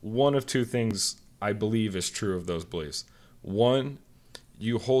 one of two things I believe is true of those beliefs. One,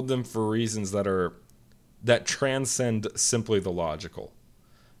 you hold them for reasons that transcend simply the logical.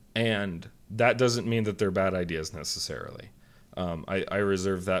 And that doesn't mean that they're bad ideas necessarily. I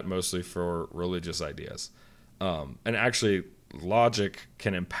reserve that mostly for religious ideas. And actually, logic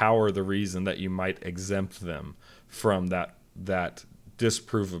can empower the reason that you might exempt them from that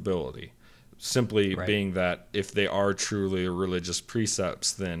disprovability. Simply being that if they are truly religious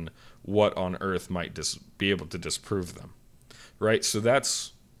precepts, then what on earth might be able to disprove them? Right? So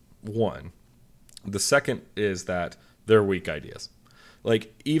that's one. The second is that they're weak ideas.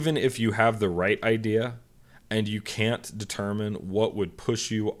 Like, even if you have the right idea and you can't determine what would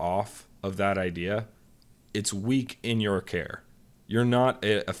push you off of that idea, it's weak in your care. You're not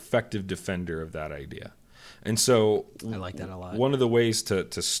an effective defender of that idea. And so I like that a lot. One of the ways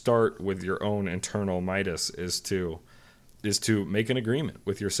to start with your own internal Midas is to make an agreement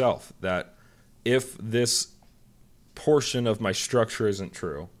with yourself that if this portion of my structure isn't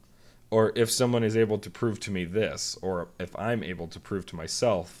true, or if someone is able to prove to me this, or if I'm able to prove to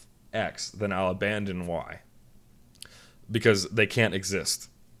myself X, then I'll abandon Y. Because they can't exist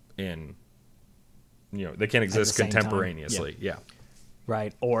they can't exist contemporaneously. Yeah.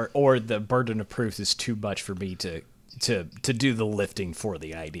 Right. Or the burden of proof is too much for me to do the lifting for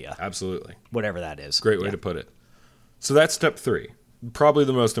the idea. Absolutely. Whatever that is. Great way to put it. So that's step 3. Probably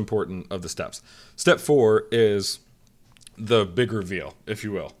the most important of the steps. Step 4 is the big reveal, if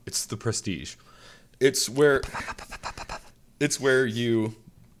you will. It's the prestige. It's where you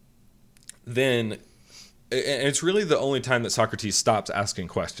then, and it's really the only time that Socrates stops asking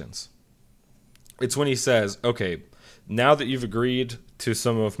questions. It's when he says, okay, now that you've agreed to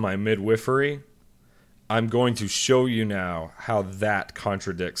some of my midwifery, I'm going to show you now how that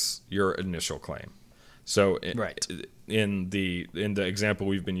contradicts your initial claim. So in the example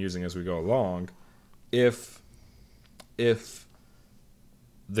we've been using as we go along, if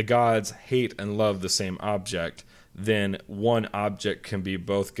the gods hate and love the same object, then one object can be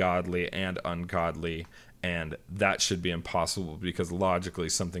both godly and ungodly, and that should be impossible because logically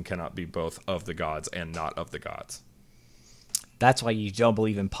something cannot be both of the gods and not of the gods. That's why you don't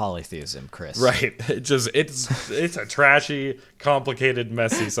believe in polytheism, Chris. Right. It's a trashy, complicated,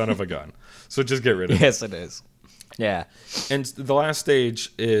 messy son of a gun. So just get rid of it. Yes, it is. Yeah. And the last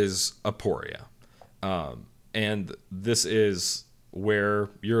stage is aporia. And this is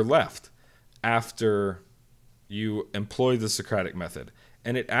where you're left after you employ the Socratic method.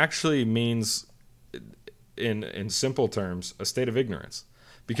 And it actually means, in simple terms, a state of ignorance.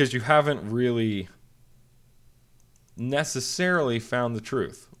 Because you haven't really necessarily found the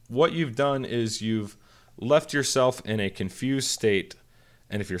truth. What you've done is you've left yourself in a confused state.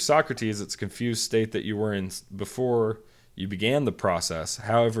 And if you're Socrates, it's a confused state that you were in before you began the process.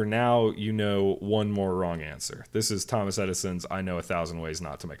 However, now you know one more wrong answer. This is Thomas Edison's I know 1,000 ways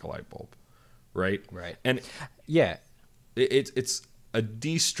not to make a light bulb. Right? Right. And yeah, it's a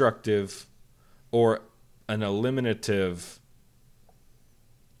destructive or an eliminative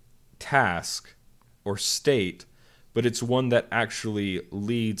task or state, but it's one that actually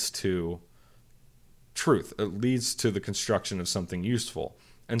leads to truth. It leads to the construction of something useful.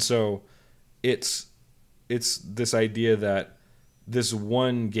 And so it's this idea that this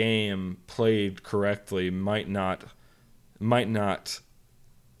one game played correctly might not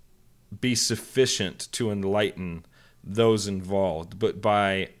be sufficient to enlighten those involved, but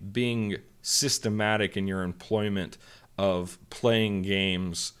by being systematic in your employment of playing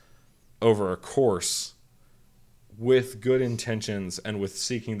games over a course with good intentions and with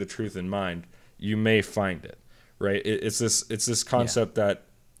seeking the truth in mind, you may find it. Right? It's this concept that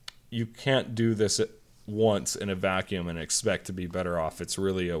you can't do this at once in a vacuum and expect to be better off. It's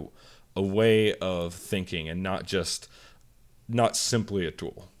really a way of thinking and not simply a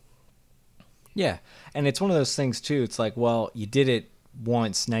tool. Yeah. And it's one of those things too. It's like, well, you did it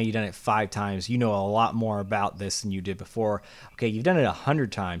once, now you've done it 5 times. You know a lot more about this than you did before. Okay, you've done it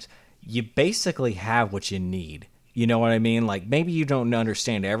 100 times. You basically have what you need. You know what I mean? Like, maybe you don't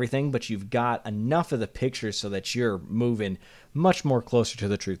understand everything, but you've got enough of the picture so that you're moving much more closer to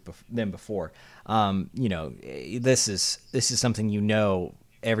the truth than before. This is something you know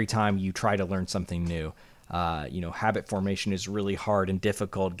every time you try to learn something new. Habit formation is really hard and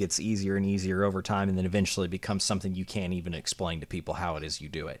difficult, gets easier and easier over time, and then eventually becomes something you can't even explain to people how it is you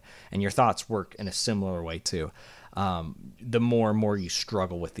do it. And your thoughts work in a similar way too. The more and more you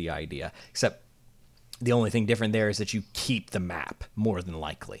struggle with the idea, except the only thing different there is that you keep the map more than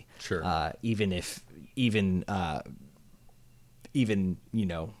likely. Sure. Even even,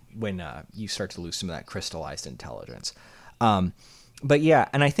 when you start to lose some of that crystallized intelligence. But yeah,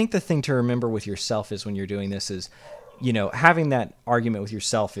 and I think the thing to remember with yourself is when you're doing this is, having that argument with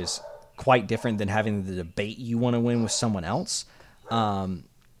yourself is quite different than having the debate you want to win with someone else.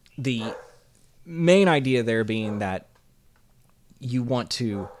 The main idea there being that you want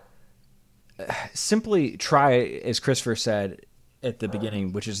to simply try, as Christopher said at the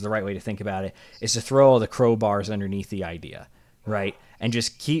beginning, which is the right way to think about it, is to throw all the crowbars underneath the idea, right? And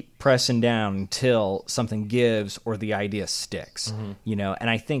just keep pressing down until something gives or the idea sticks, And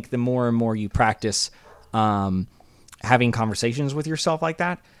I think the more and more you practice having conversations with yourself like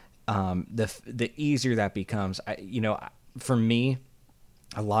that, the easier that becomes. For me,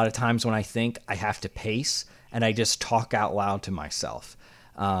 a lot of times when I think, I have to pace, and I just talk out loud to myself.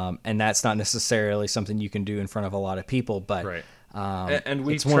 And that's not necessarily something you can do in front of a lot of people, but right. And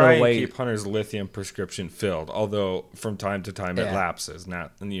we try and keep Hunter's lithium prescription filled, although from time to time it lapses,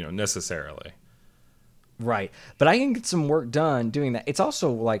 not necessarily. Right. But I can get some work done doing that. It's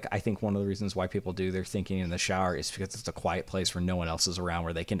also I think one of the reasons why people do their thinking in the shower is because it's a quiet place where no one else is around,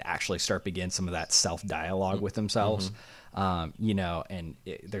 where they can actually begin some of that self-dialogue with themselves, and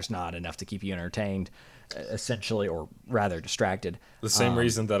there's not enough to keep you entertained, essentially, or rather distracted. The same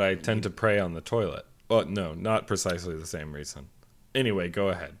reason that I tend to pray on the toilet. Well, no, not precisely the same reason. Anyway, go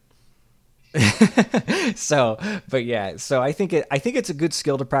ahead. So I think it's a good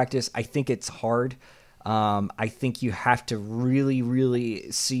skill to practice. I think it's hard. I think you have to really, really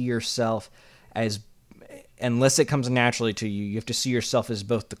see yourself as, unless it comes naturally to you, you have to see yourself as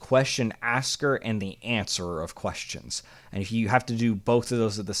both the question asker and the answerer of questions. And if you have to do both of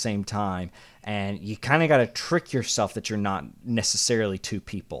those at the same time, and you kind of got to trick yourself that you're not necessarily two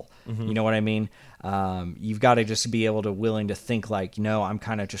people. You know what I mean? You've got to just be able to willing to think I'm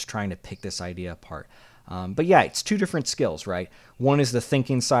kind of just trying to pick this idea apart. But yeah, it's two different skills, right? One is the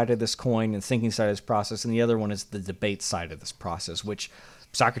thinking side of this coin and thinking side of this process, and the other one is the debate side of this process, which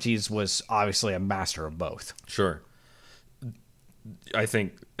Socrates was obviously a master of both. Sure. I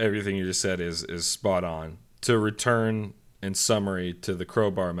think everything you just said is spot on. To return, in summary, to the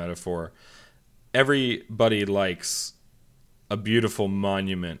crowbar metaphor, everybody likes a beautiful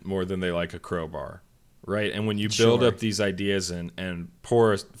monument more than they like a crowbar, right? And when you build up these ideas and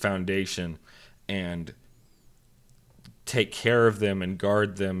pour a foundation and take care of them and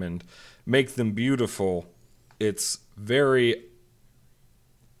guard them and make them beautiful, it's very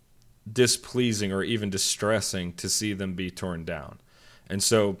displeasing or even distressing to see them be torn down. And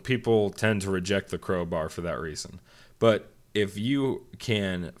so people tend to reject the crowbar for that reason. But if you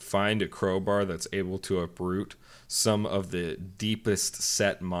can find a crowbar that's able to uproot some of the deepest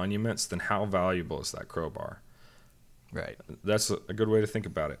set monuments, then how valuable is that crowbar? Right. That's a good way to think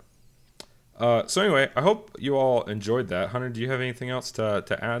about it. So anyway, I hope you all enjoyed that. Hunter, do you have anything else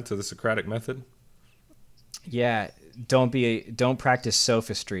to add to the Socratic method? Yeah, don't practice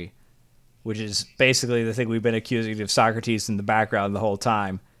sophistry, which is basically the thing we've been accusing of Socrates in the background the whole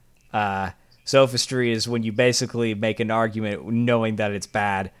time. Sophistry is when you basically make an argument knowing that it's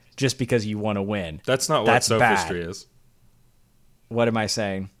bad just because you want to win. That's not what sophistry is. What am I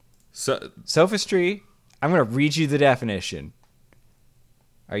saying? Sophistry, I'm going to read you the definition.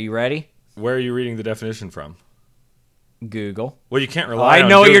 Are you ready? Where are you reading the definition from? Google. Well, you can't rely on I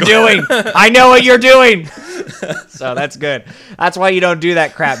know what you're doing. I know what you're doing. So that's good. That's why you don't do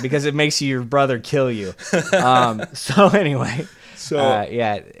that crap, because it makes your brother kill you. So anyway.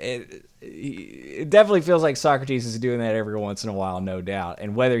 It definitely feels like Socrates is doing that every once in a while, no doubt.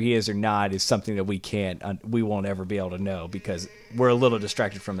 And whether he is or not is something that we won't ever be able to know, because we're a little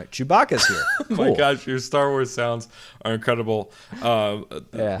distracted from it. Chewbacca's here. Cool. Oh my gosh, your Star Wars sounds are incredible.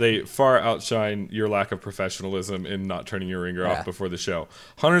 They far outshine your lack of professionalism in not turning your ringer off before the show.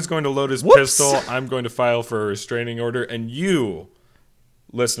 Hunter's going to load his pistol. I'm going to file for a restraining order. And you,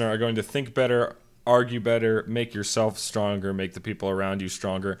 listener, are going to think better, argue better, make yourself stronger, make the people around you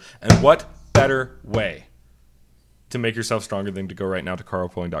stronger. And what better way to make yourself stronger than to go right now to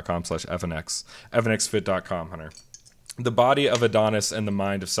carlpulling.com/FNX, FNXfit.com, Hunter. The body of Adonis and the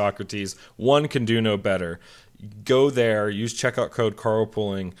mind of Socrates, one can do no better. Go there, use checkout code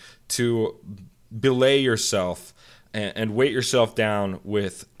carlpulling to belay yourself and weight yourself down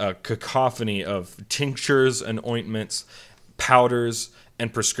with a cacophony of tinctures and ointments, powders,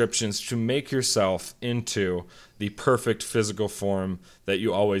 and prescriptions to make yourself into the perfect physical form that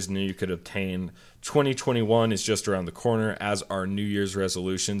you always knew you could obtain. 2021 is just around the corner, as are New Year's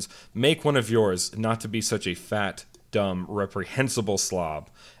resolutions. Make one of yours not to be such a fat, dumb, reprehensible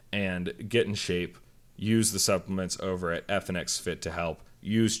slob, and get in shape. Use the supplements over at FNX Fit to help.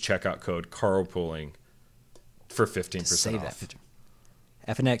 Use checkout code carlpulling for 15% off.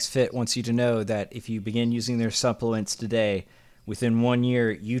 FNX Fit wants you to know that if you begin using their supplements today, within 1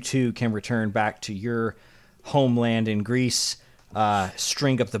 year, you too can return back to your homeland in Greece,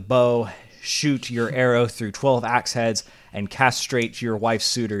 string up the bow, shoot your arrow through 12 axe heads, and castrate your wife's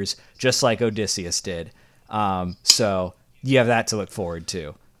suitors, just like Odysseus did. So you have that to look forward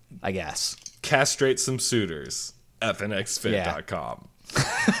to, I guess. Castrate some suitors. FNXFit.com.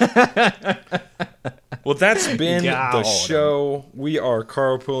 Well, that's been the show. We are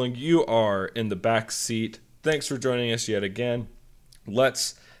carpooling. You are in the back seat. Thanks for joining us yet again.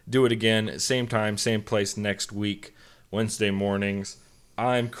 Let's do it again. Same time, same place next week, Wednesday mornings.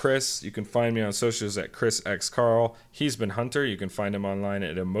 I'm Chris. You can find me on socials at ChrisXCarl. He's been Hunter. You can find him online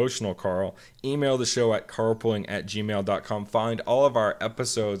at EmotionalCarl. Email the show at carpooling@gmail.com. Find all of our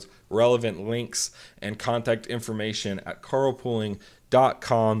episodes, relevant links, and contact information at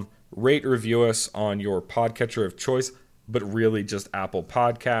carpooling.com. Rate, review us on your podcatcher of choice, but really just Apple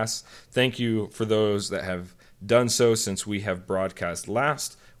Podcasts. Thank you for those that have done so since we have broadcast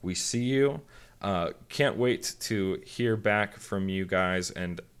last. We see you. Can't wait to hear back from you guys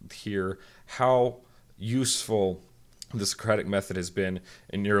and hear how useful the Socratic method has been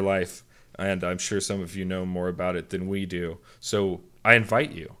in your life. And I'm sure some of you know more about it than we do. So I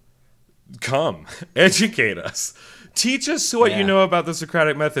invite you. Come, educate us. Teach us what you know about the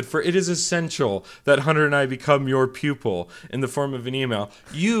Socratic method, for it is essential that Hunter and I become your pupil in the form of an email.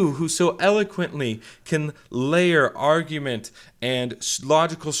 You, who so eloquently can layer argument and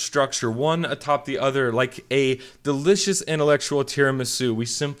logical structure one atop the other like a delicious intellectual tiramisu, we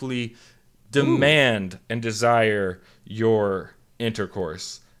simply demand and desire your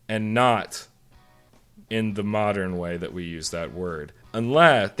intercourse, and not in the modern way that we use that word.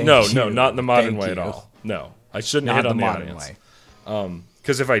 Unless, not in the modern way at all. No. I shouldn't hit on the audience.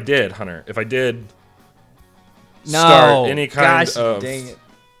 Because if I did, Hunter, start any kind of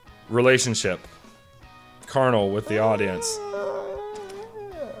relationship, carnal with the audience,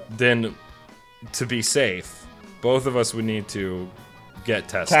 then to be safe, both of us would need to get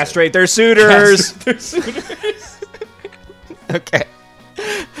tested. Castrate their suitors. Okay.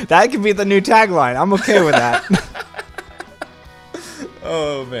 That could be the new tagline. I'm okay with that.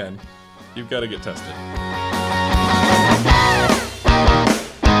 Oh, man. You've got to get tested.